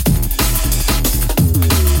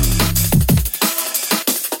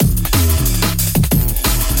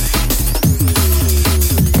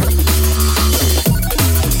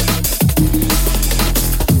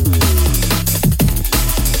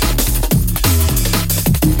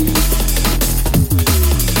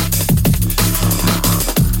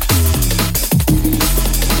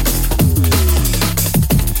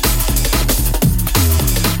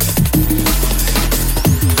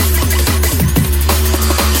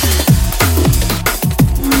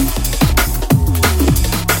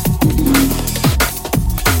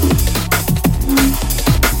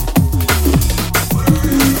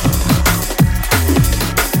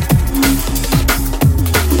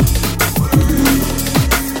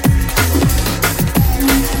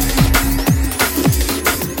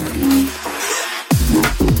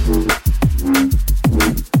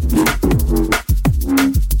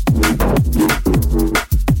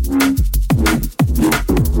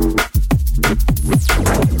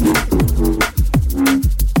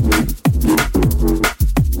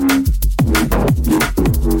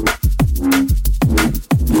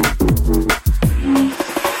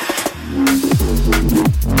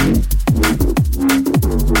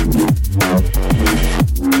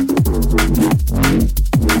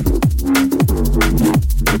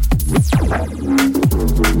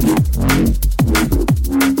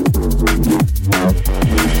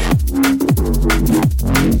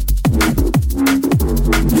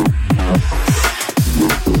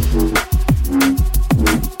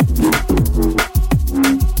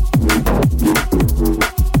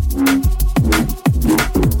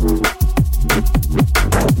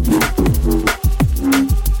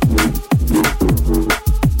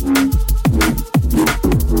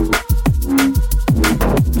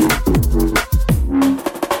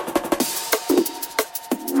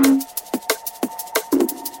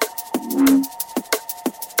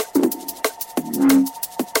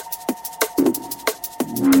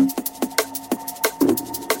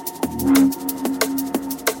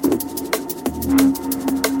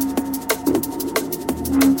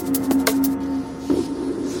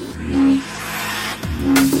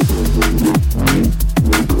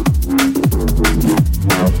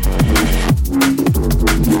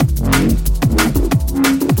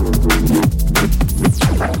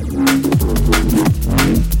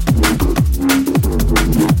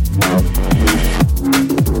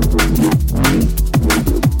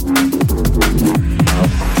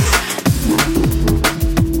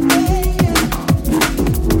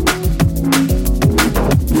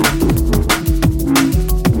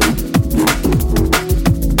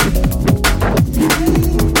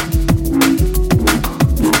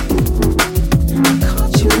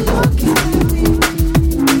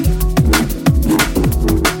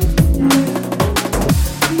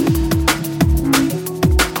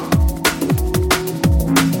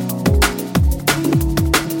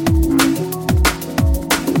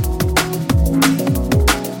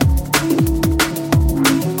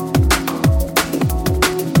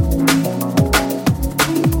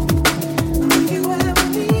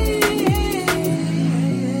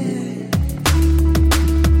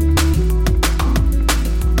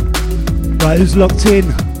 Who's locked in?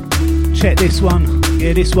 Check this one.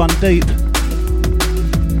 Yeah, this one deep.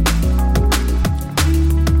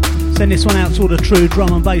 Send this one out to all the true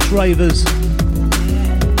drum and bass ravers.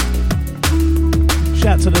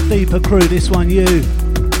 Shout to the deeper crew, this one you.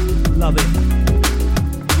 Love it.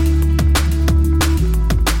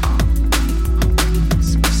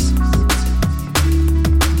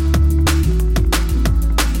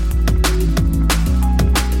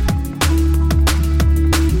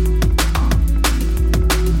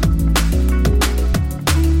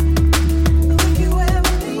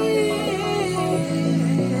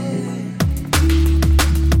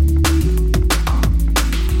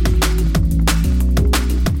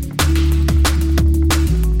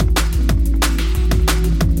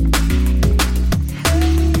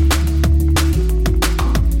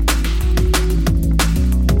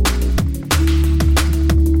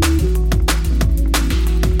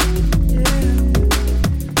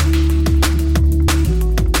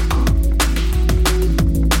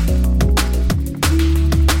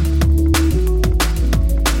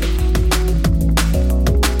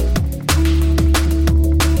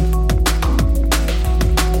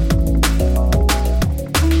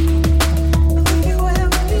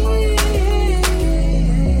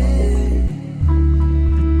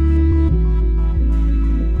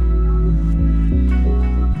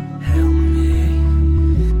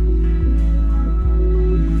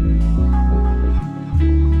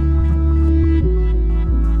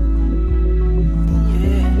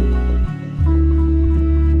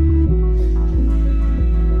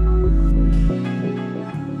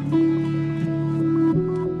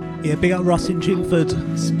 big up Russ in Chingford.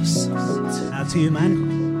 Out to you, man.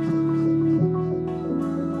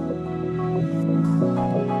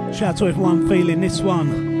 Shout out to everyone feeling this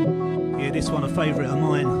one. Yeah, this one a favourite of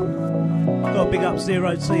mine. Got to big up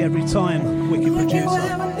Zero T every time. Wicked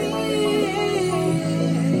producer.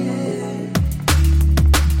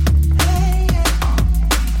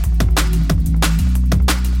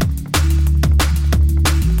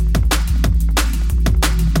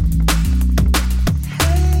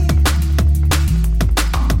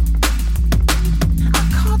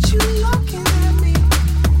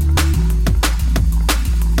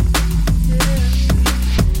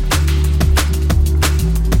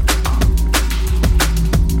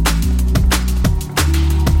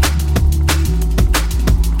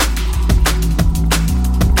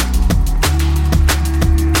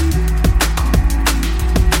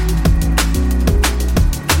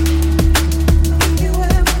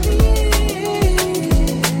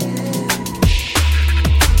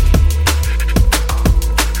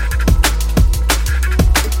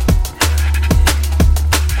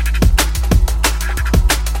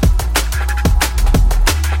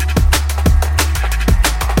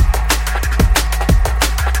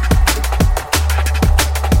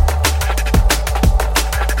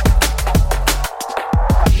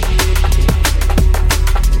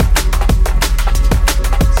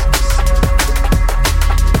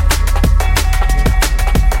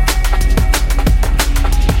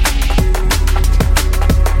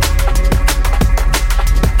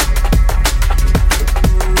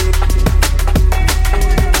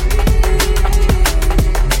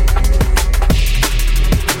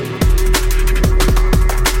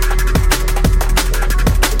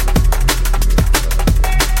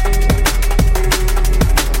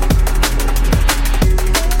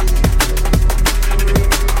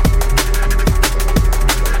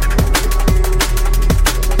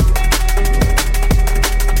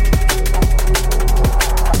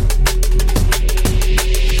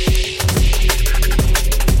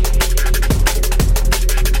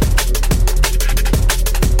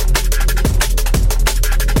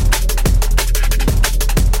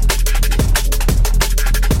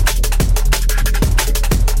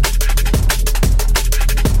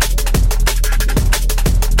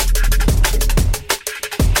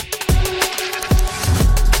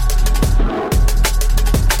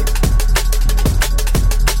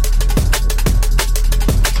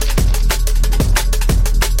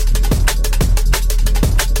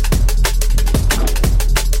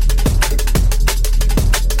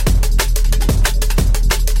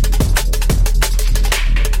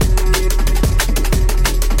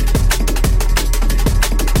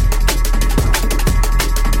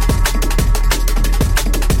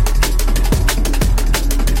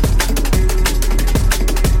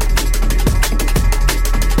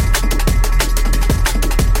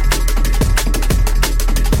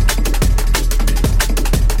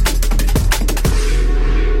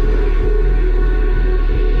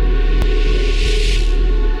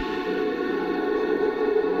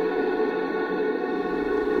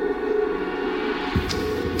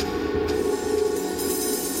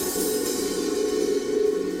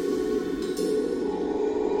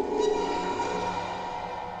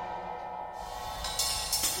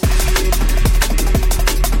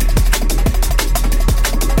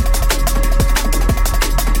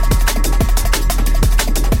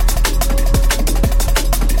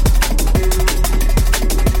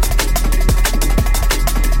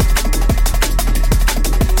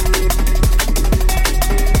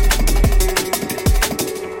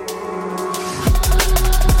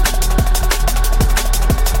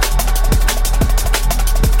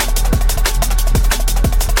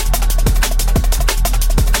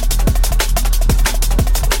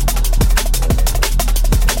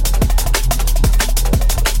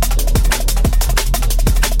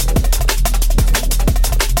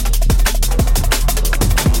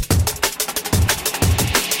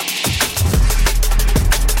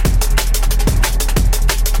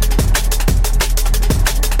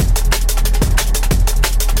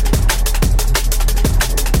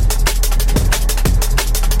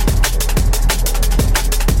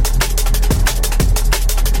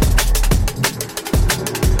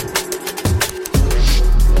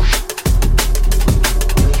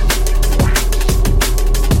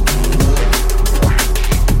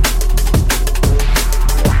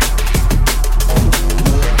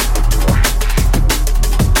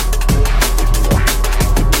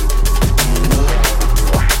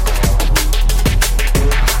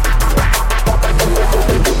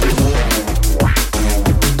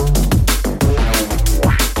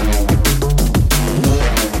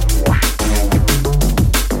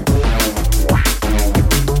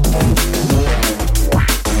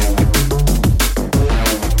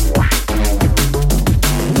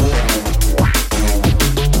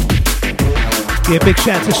 Yeah, big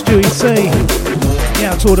shout to Stewie C.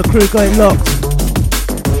 Yeah, to all the crew going locked.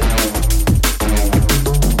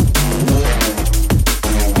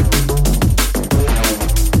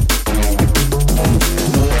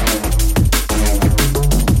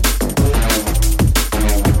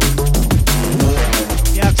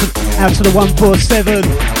 Yeah, out to the 147.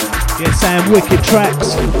 Yeah, Sam, wicked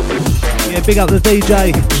tracks. Yeah, big up the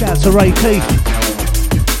DJ. Shout out to Ray Keith.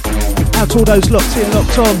 Out to all those locked in,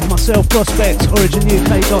 locked on. Myself, Prospect,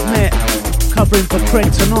 OriginUK.net. Covering for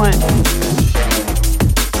Craig tonight.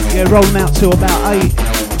 Yeah, rolling out till about 8.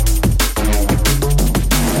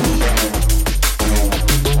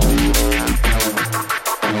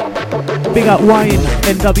 Big up Wayne,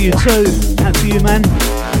 NW2. Out to you, man.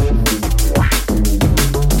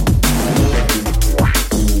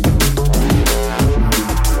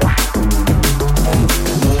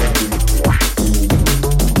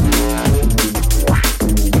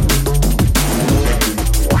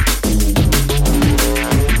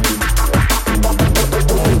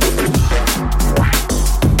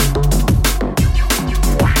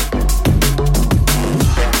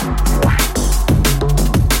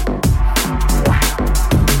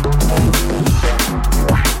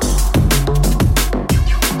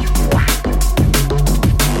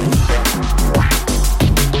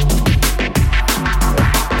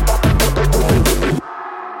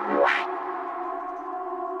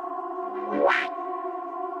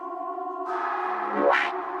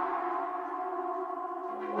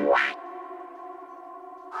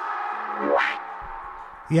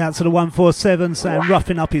 Yeah, out to the 147, saying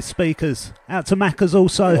roughing up his speakers. Out to Macca's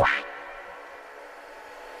also.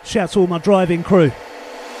 Shout to all my driving crew.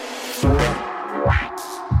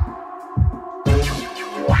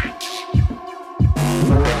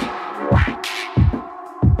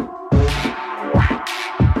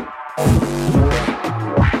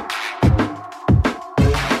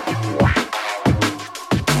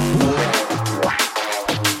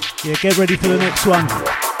 Yeah, get ready for the next one.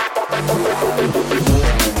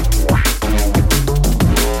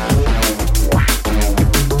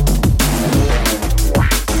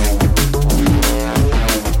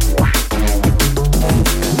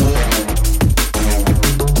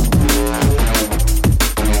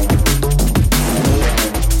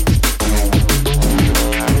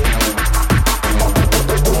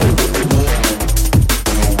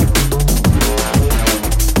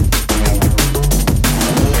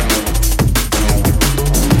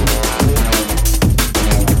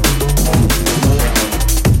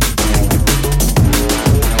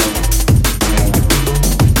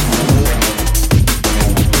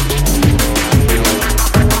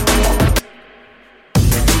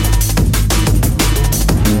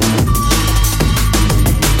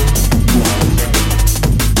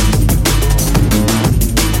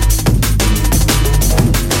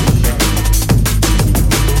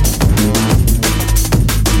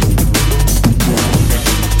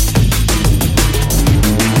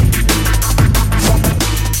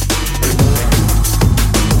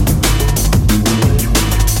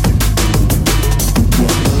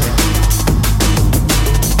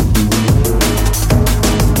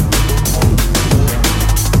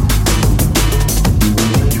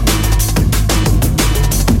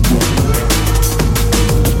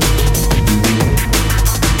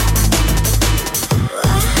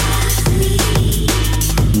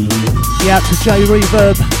 Out to J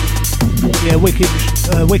Reverb. Yeah, wicked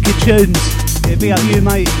tunes. Yeah, big up you,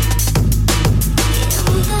 mate.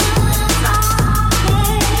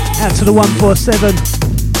 Out to the 147.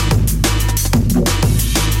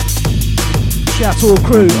 Shout to all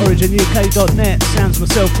crew, OriginUK.net. Sounds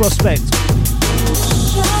myself, Prospect.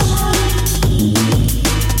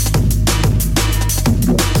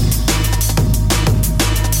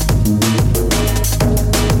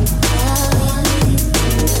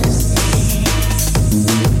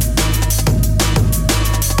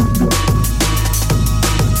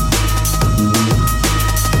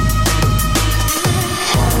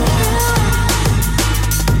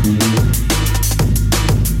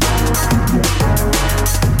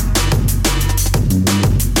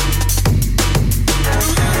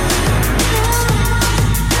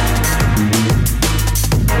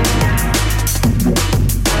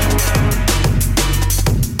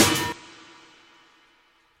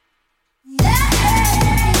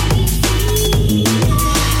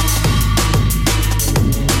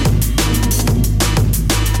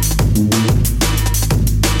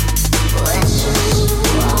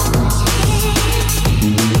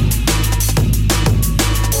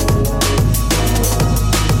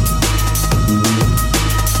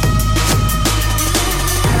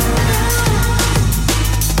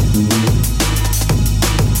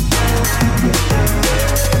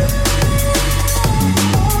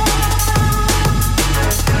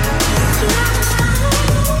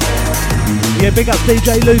 Yeah, big up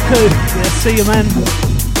DJ Luku. Yeah, see you, man.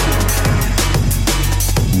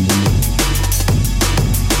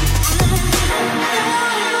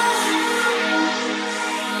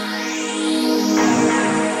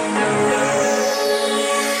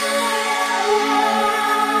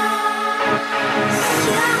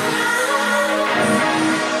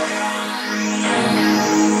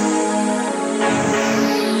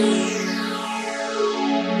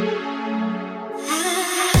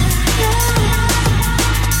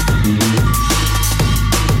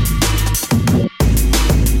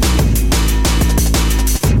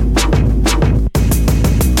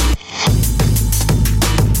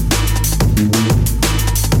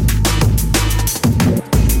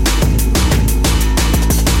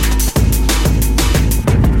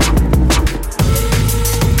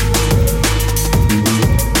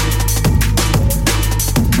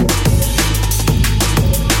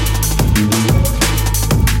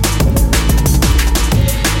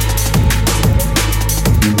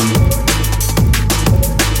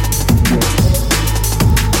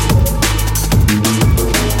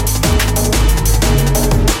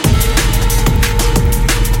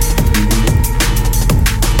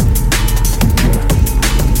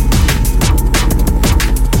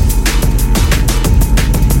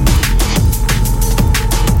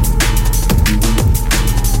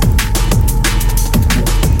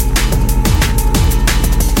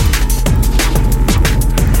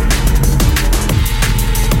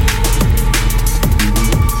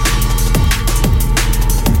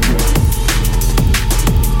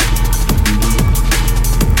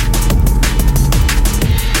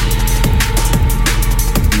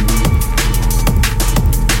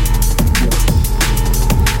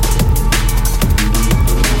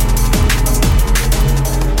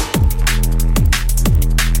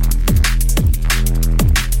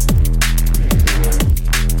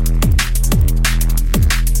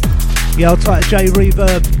 Yeah, I'll type J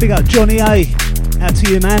Reverb. Big up Johnny A. Out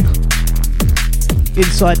to you, man.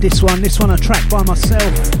 Inside this one a track by myself.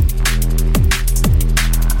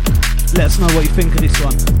 Let us know what you think of this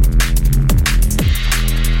one.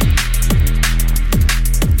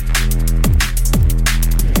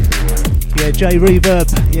 Yeah, J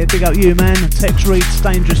Reverb. Yeah, big up you, man. Tex Reed's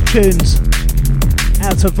Dangerous Tunes.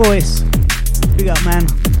 Out to Voice. Big up, man.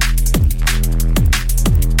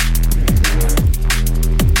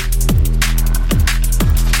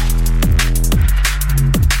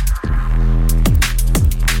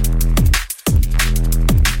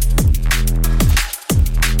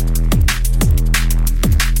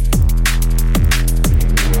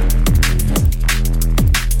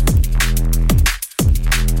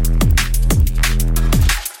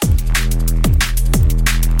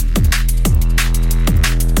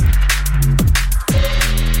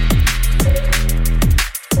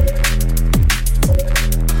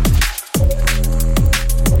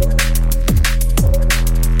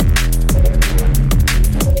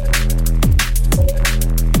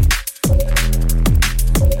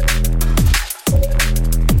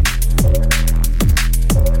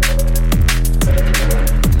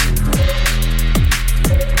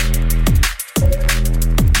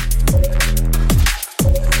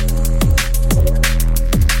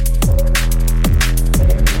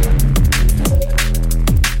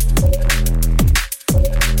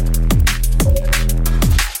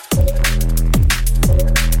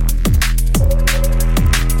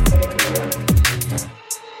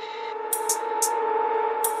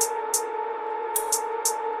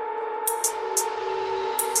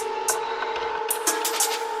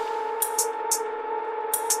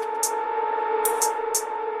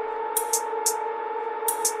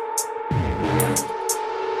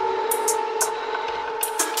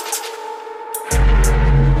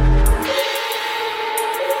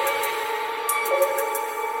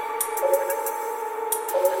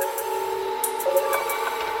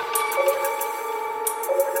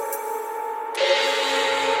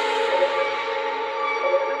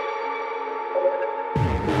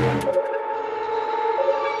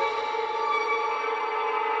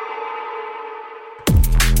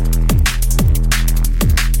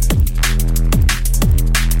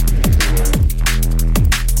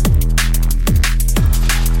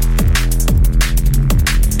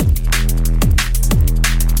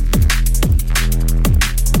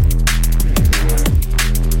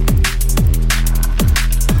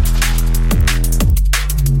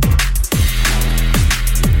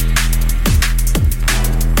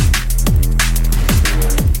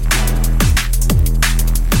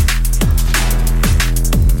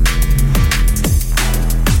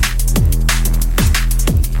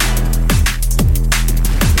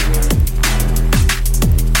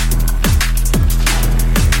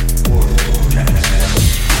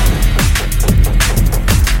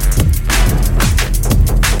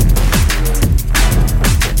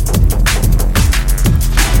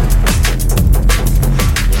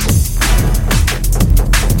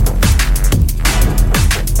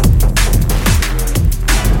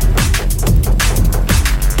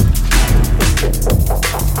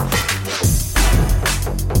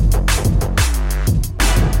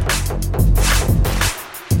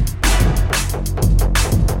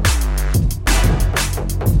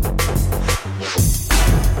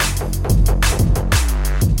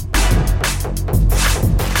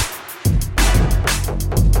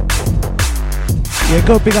 Yeah,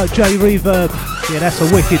 go big up J Reverb. Yeah, that's a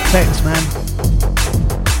wicked text, man.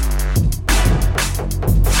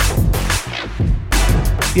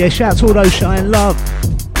 Yeah, shout out to all those showing love.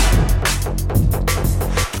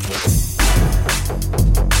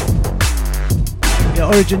 Yeah,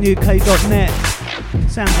 originuk.net.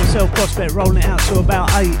 Sounds myself, Prospect, rolling it out to about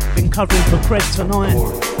 8. Been covering for Cred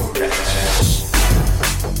tonight.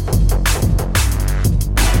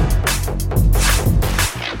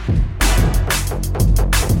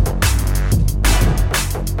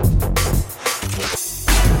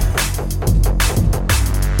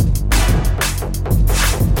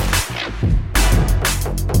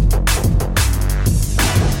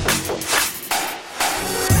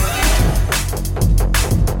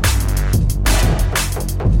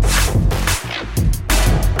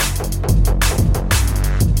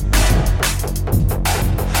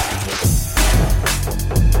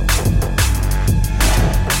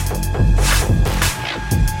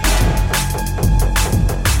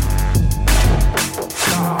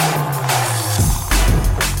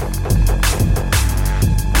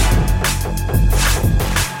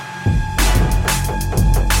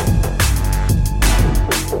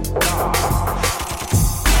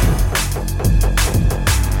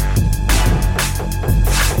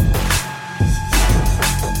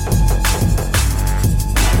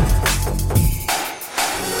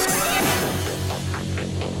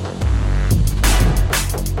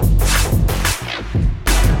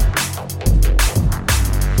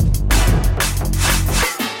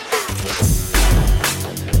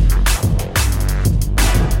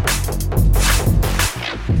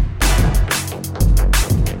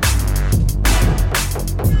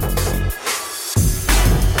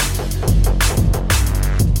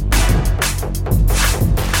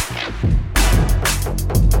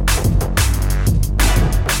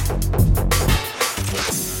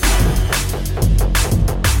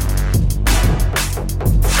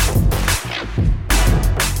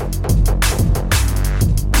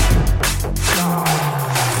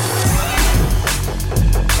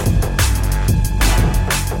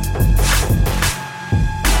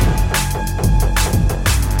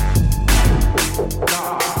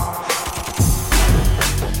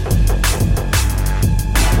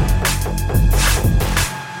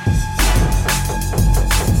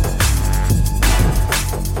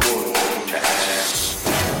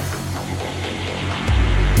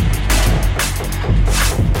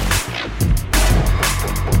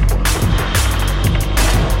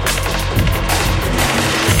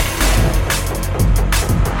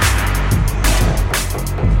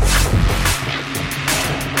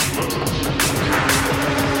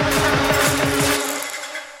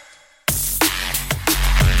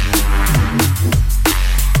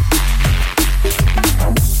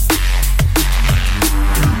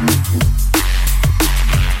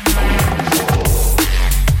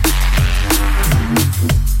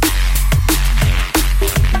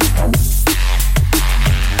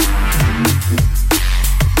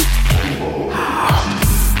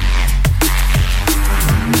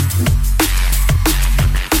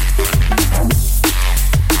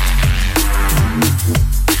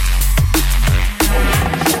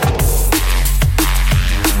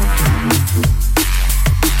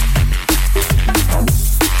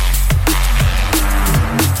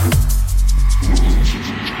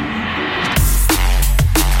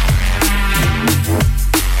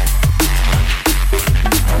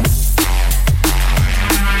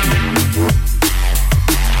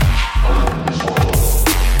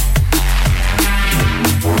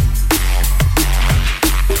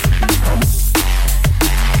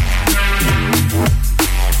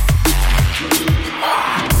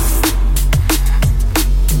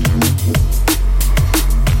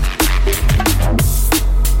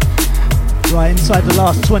 Inside the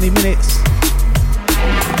last 20 minutes.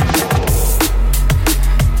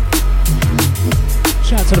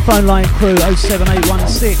 Shout out to the phone line crew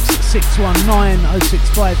 07816 619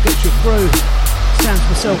 065. Get your crew. Sounds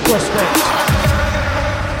myself, Prospect.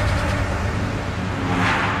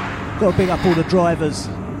 Got to big up all the drivers.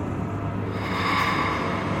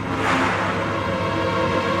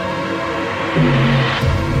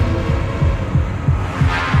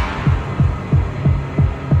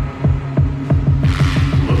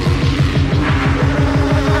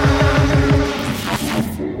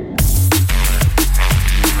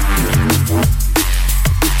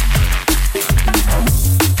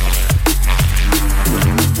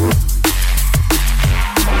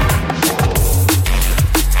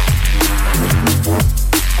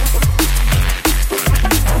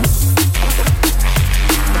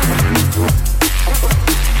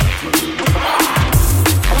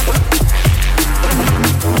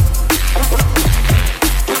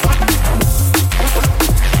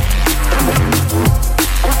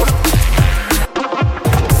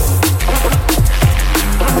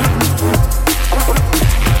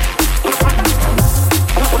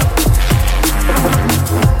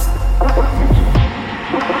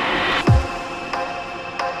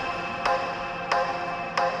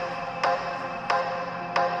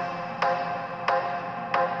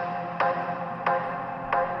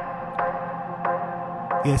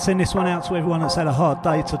 Yeah, send this one out to everyone that's had a hard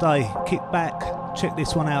day today. Kick back, check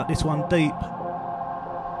this one out, this one deep.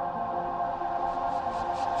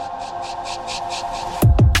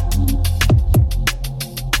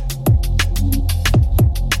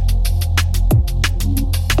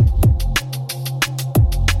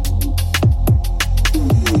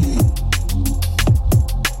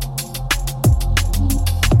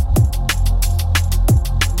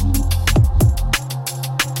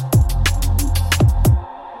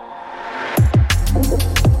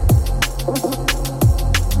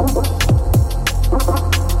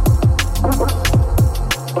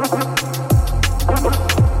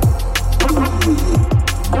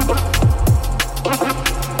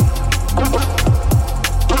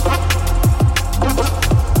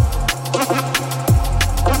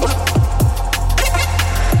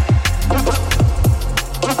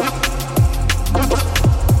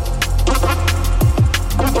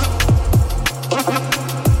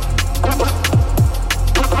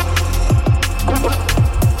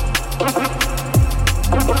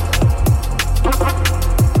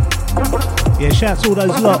 Shout to all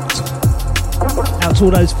those locked. Out to all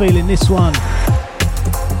those feeling this one.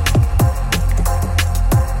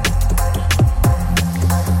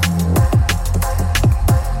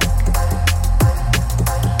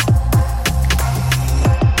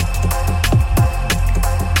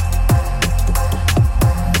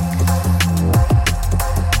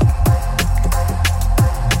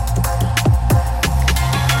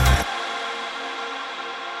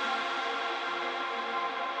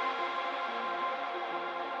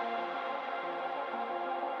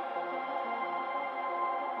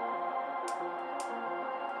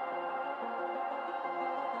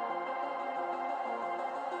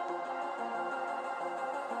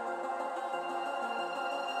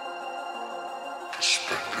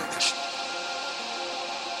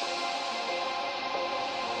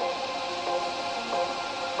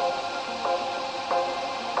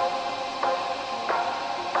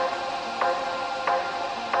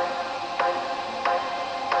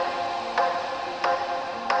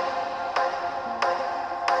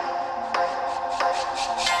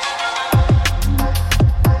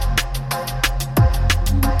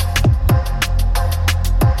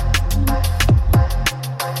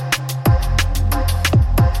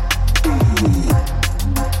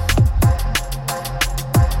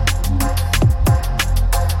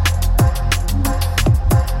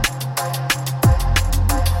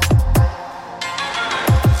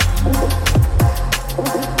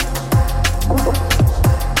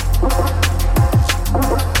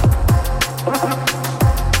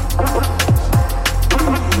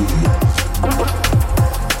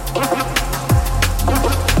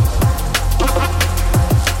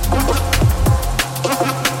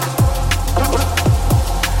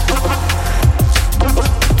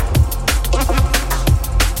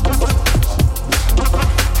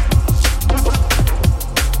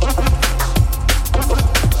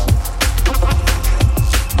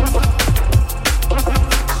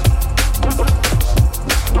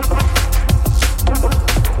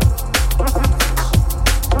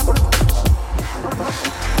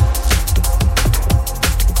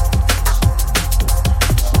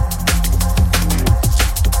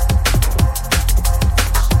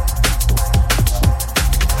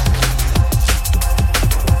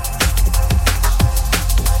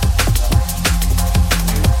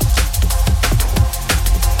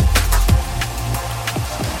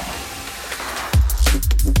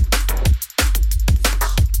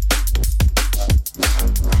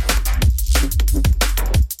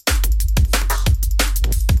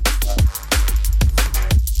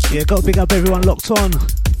 Yeah, got to big up everyone locked on.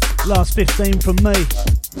 Last 15 from me.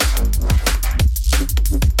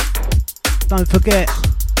 Don't forget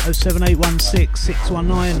 07816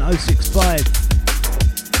 619 065.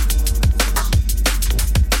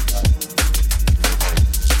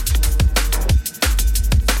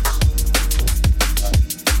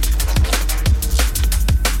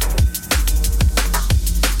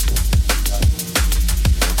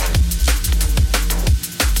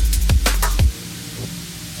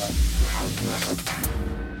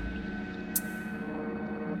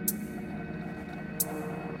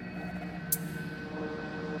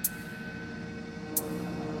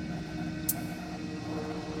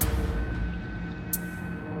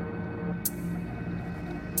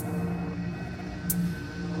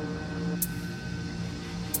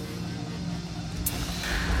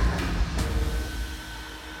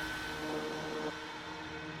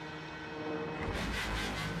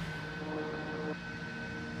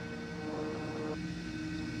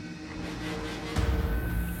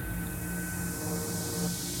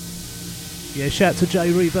 Yeah, shout to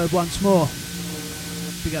Jay Reverb once more.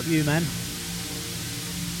 Big up you, man.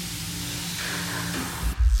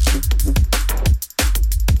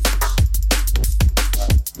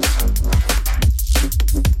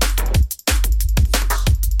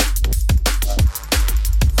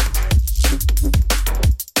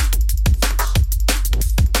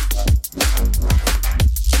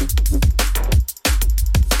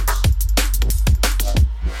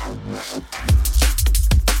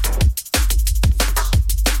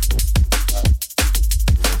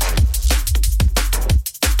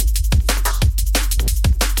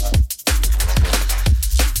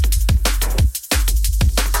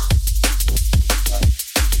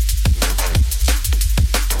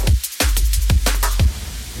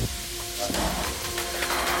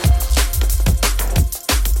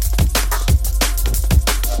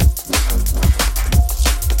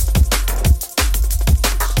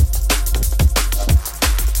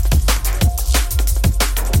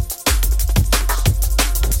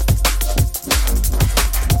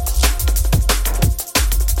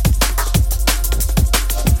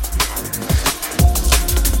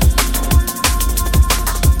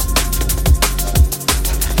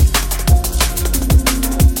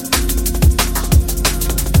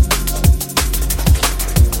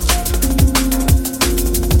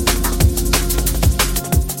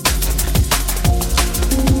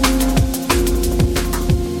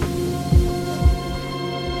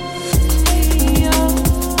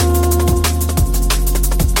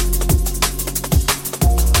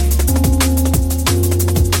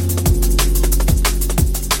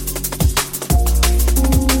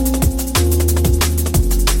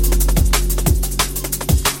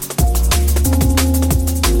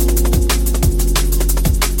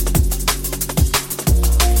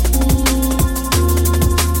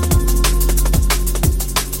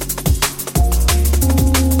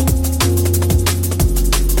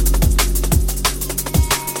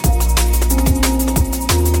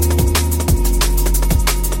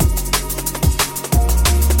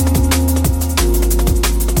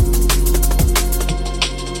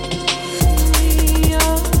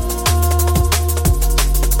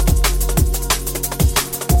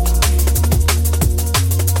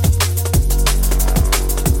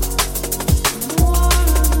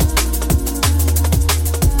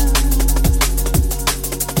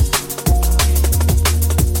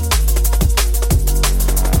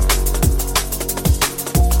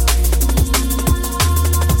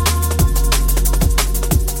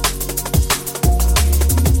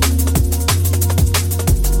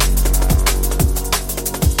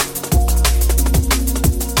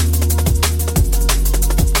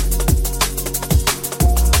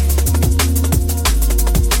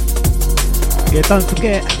 Don't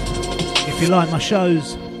forget, if you like my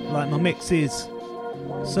shows, like my mixes,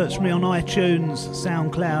 search me on iTunes,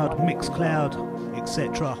 SoundCloud, Mixcloud,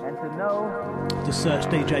 etc. Just search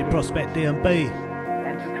DJ Prospect DNB.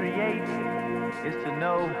 And to create is to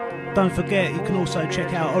know. Don't forget, you can also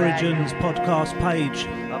check out Origin's podcast page.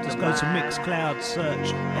 Just go to Mixcloud,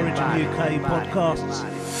 search Origin UK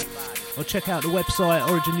podcasts, or check out the website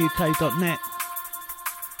originuk.net.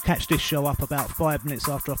 Catch this show up about 5 minutes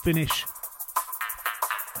after I finish.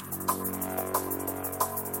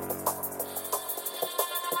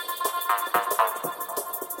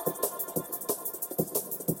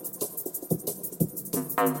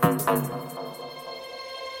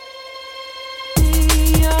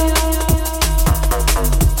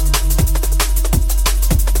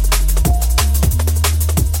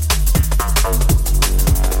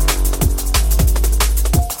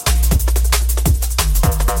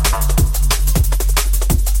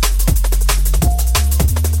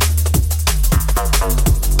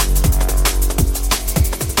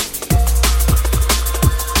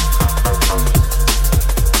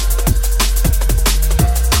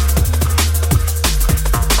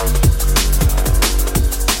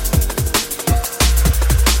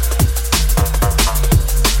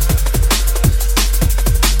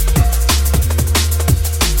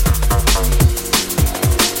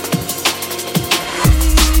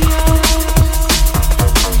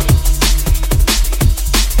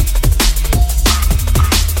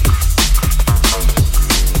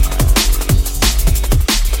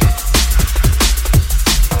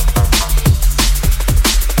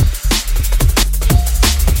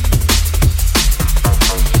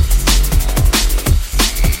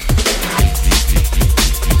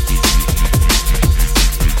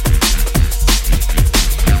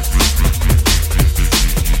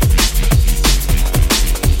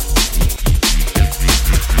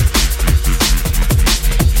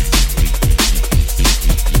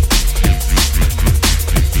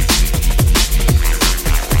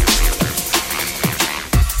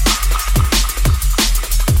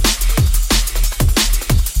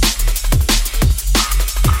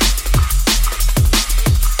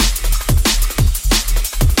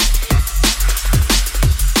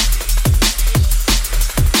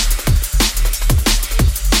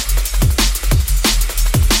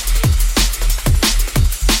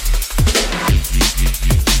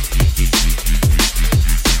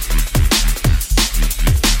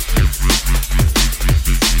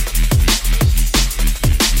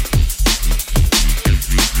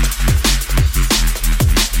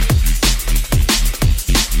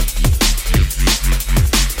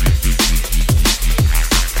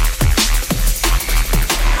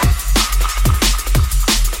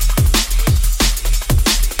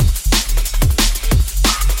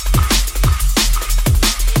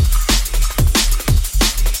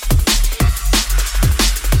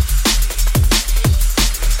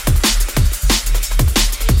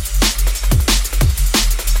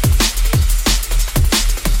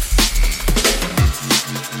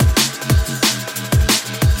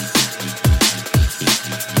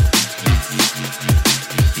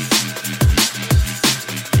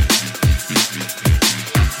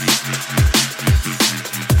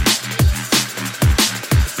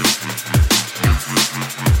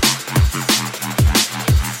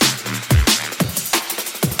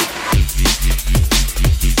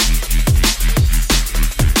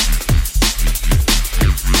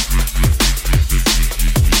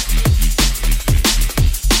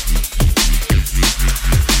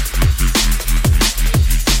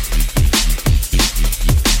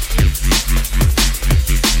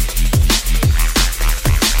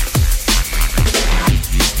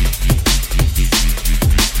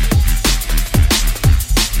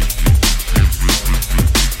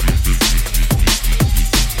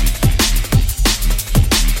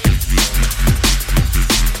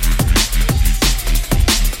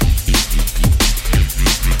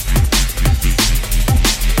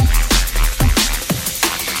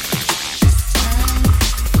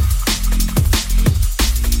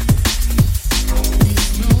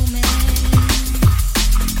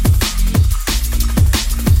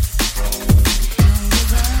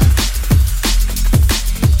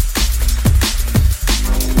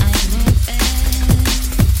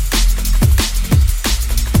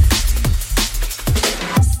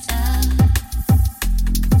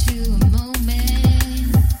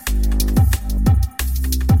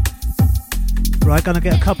 Right, gonna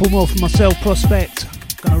get a couple more from myself, Prospect.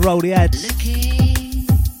 Gonna roll the ads.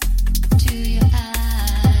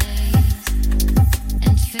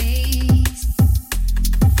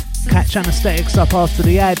 Catch Anesthetics up after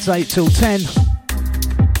the ads, 8 till 10.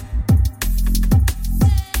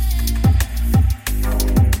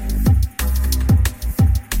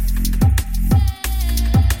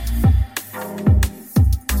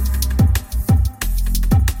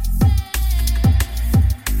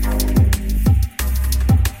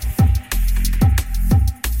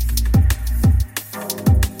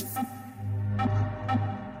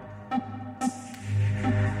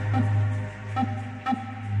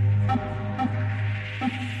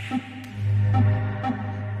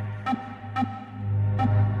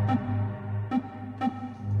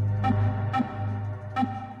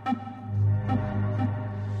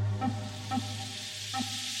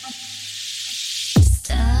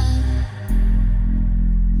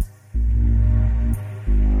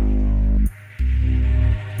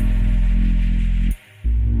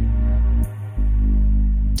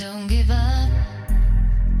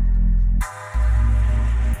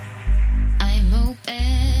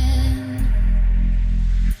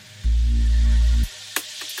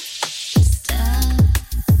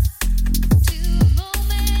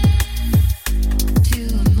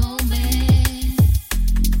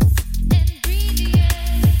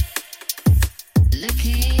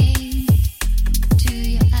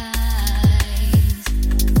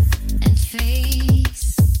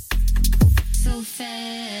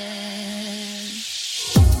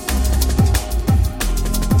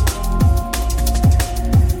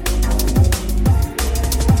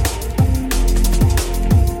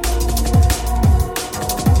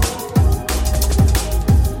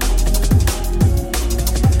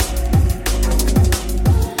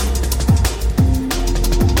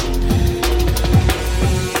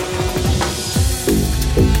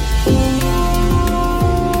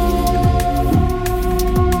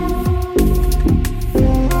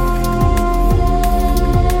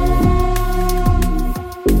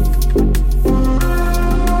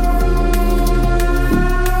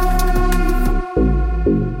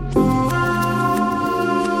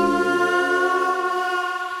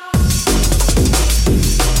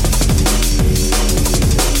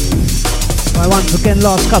 Again,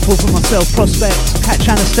 last couple for myself, Prospect. Catch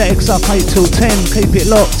Anesthetics up 8 till 10. Keep it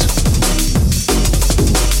locked.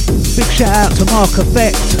 Big shout out to Mark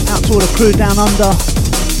Effect. Out to all the crew down under.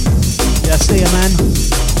 Yeah, see ya, man.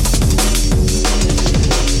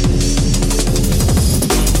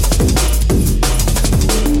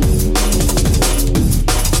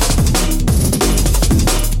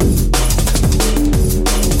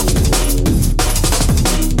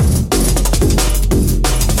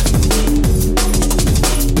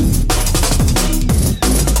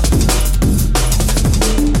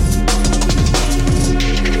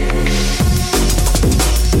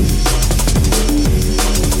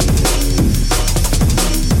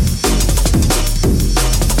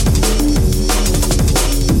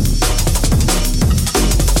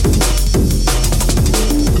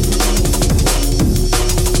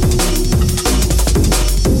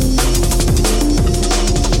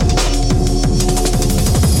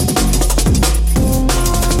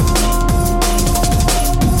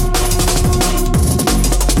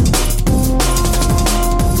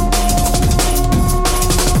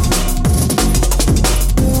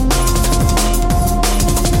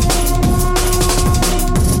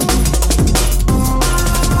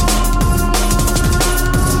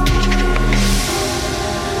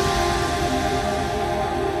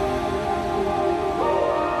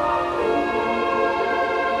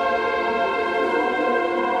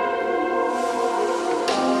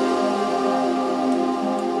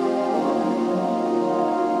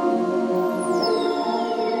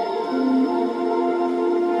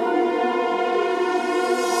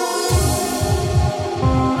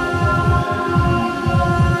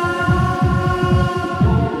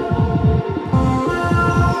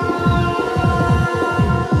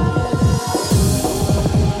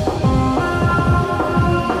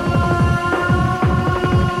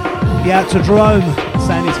 Out to Jerome,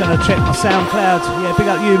 saying he's going to check my SoundCloud. Yeah, big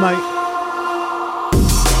up you, mate.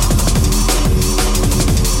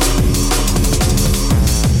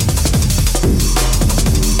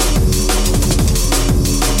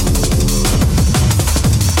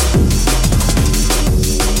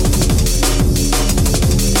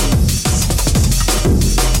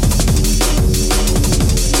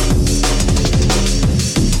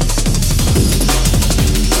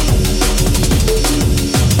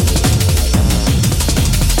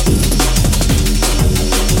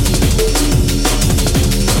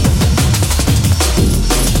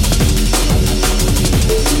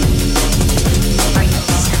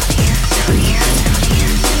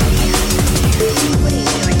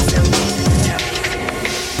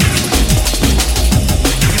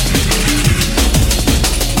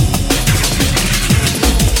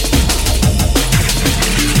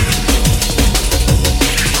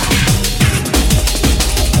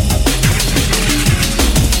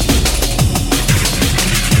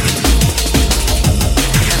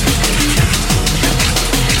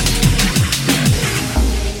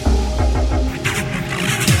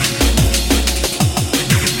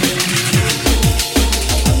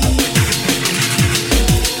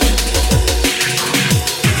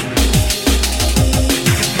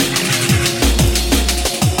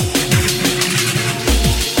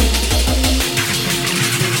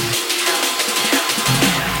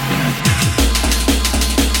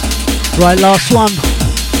 Right, last one.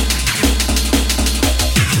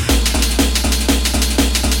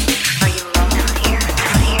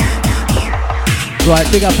 Right,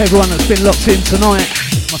 big up everyone that's been locked in tonight.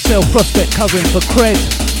 Myself, Prospect, covering for Cred.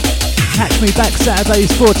 Catch me back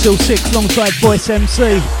Saturdays 4 till 6 alongside Voice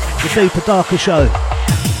MC, the Deeper Darker show.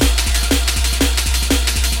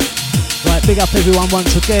 Right, big up everyone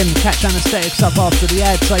once again. Catch Anesthetics up after the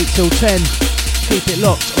ads 8 till 10. Keep it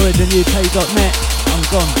locked, originuk.net. I'm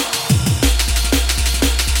gone.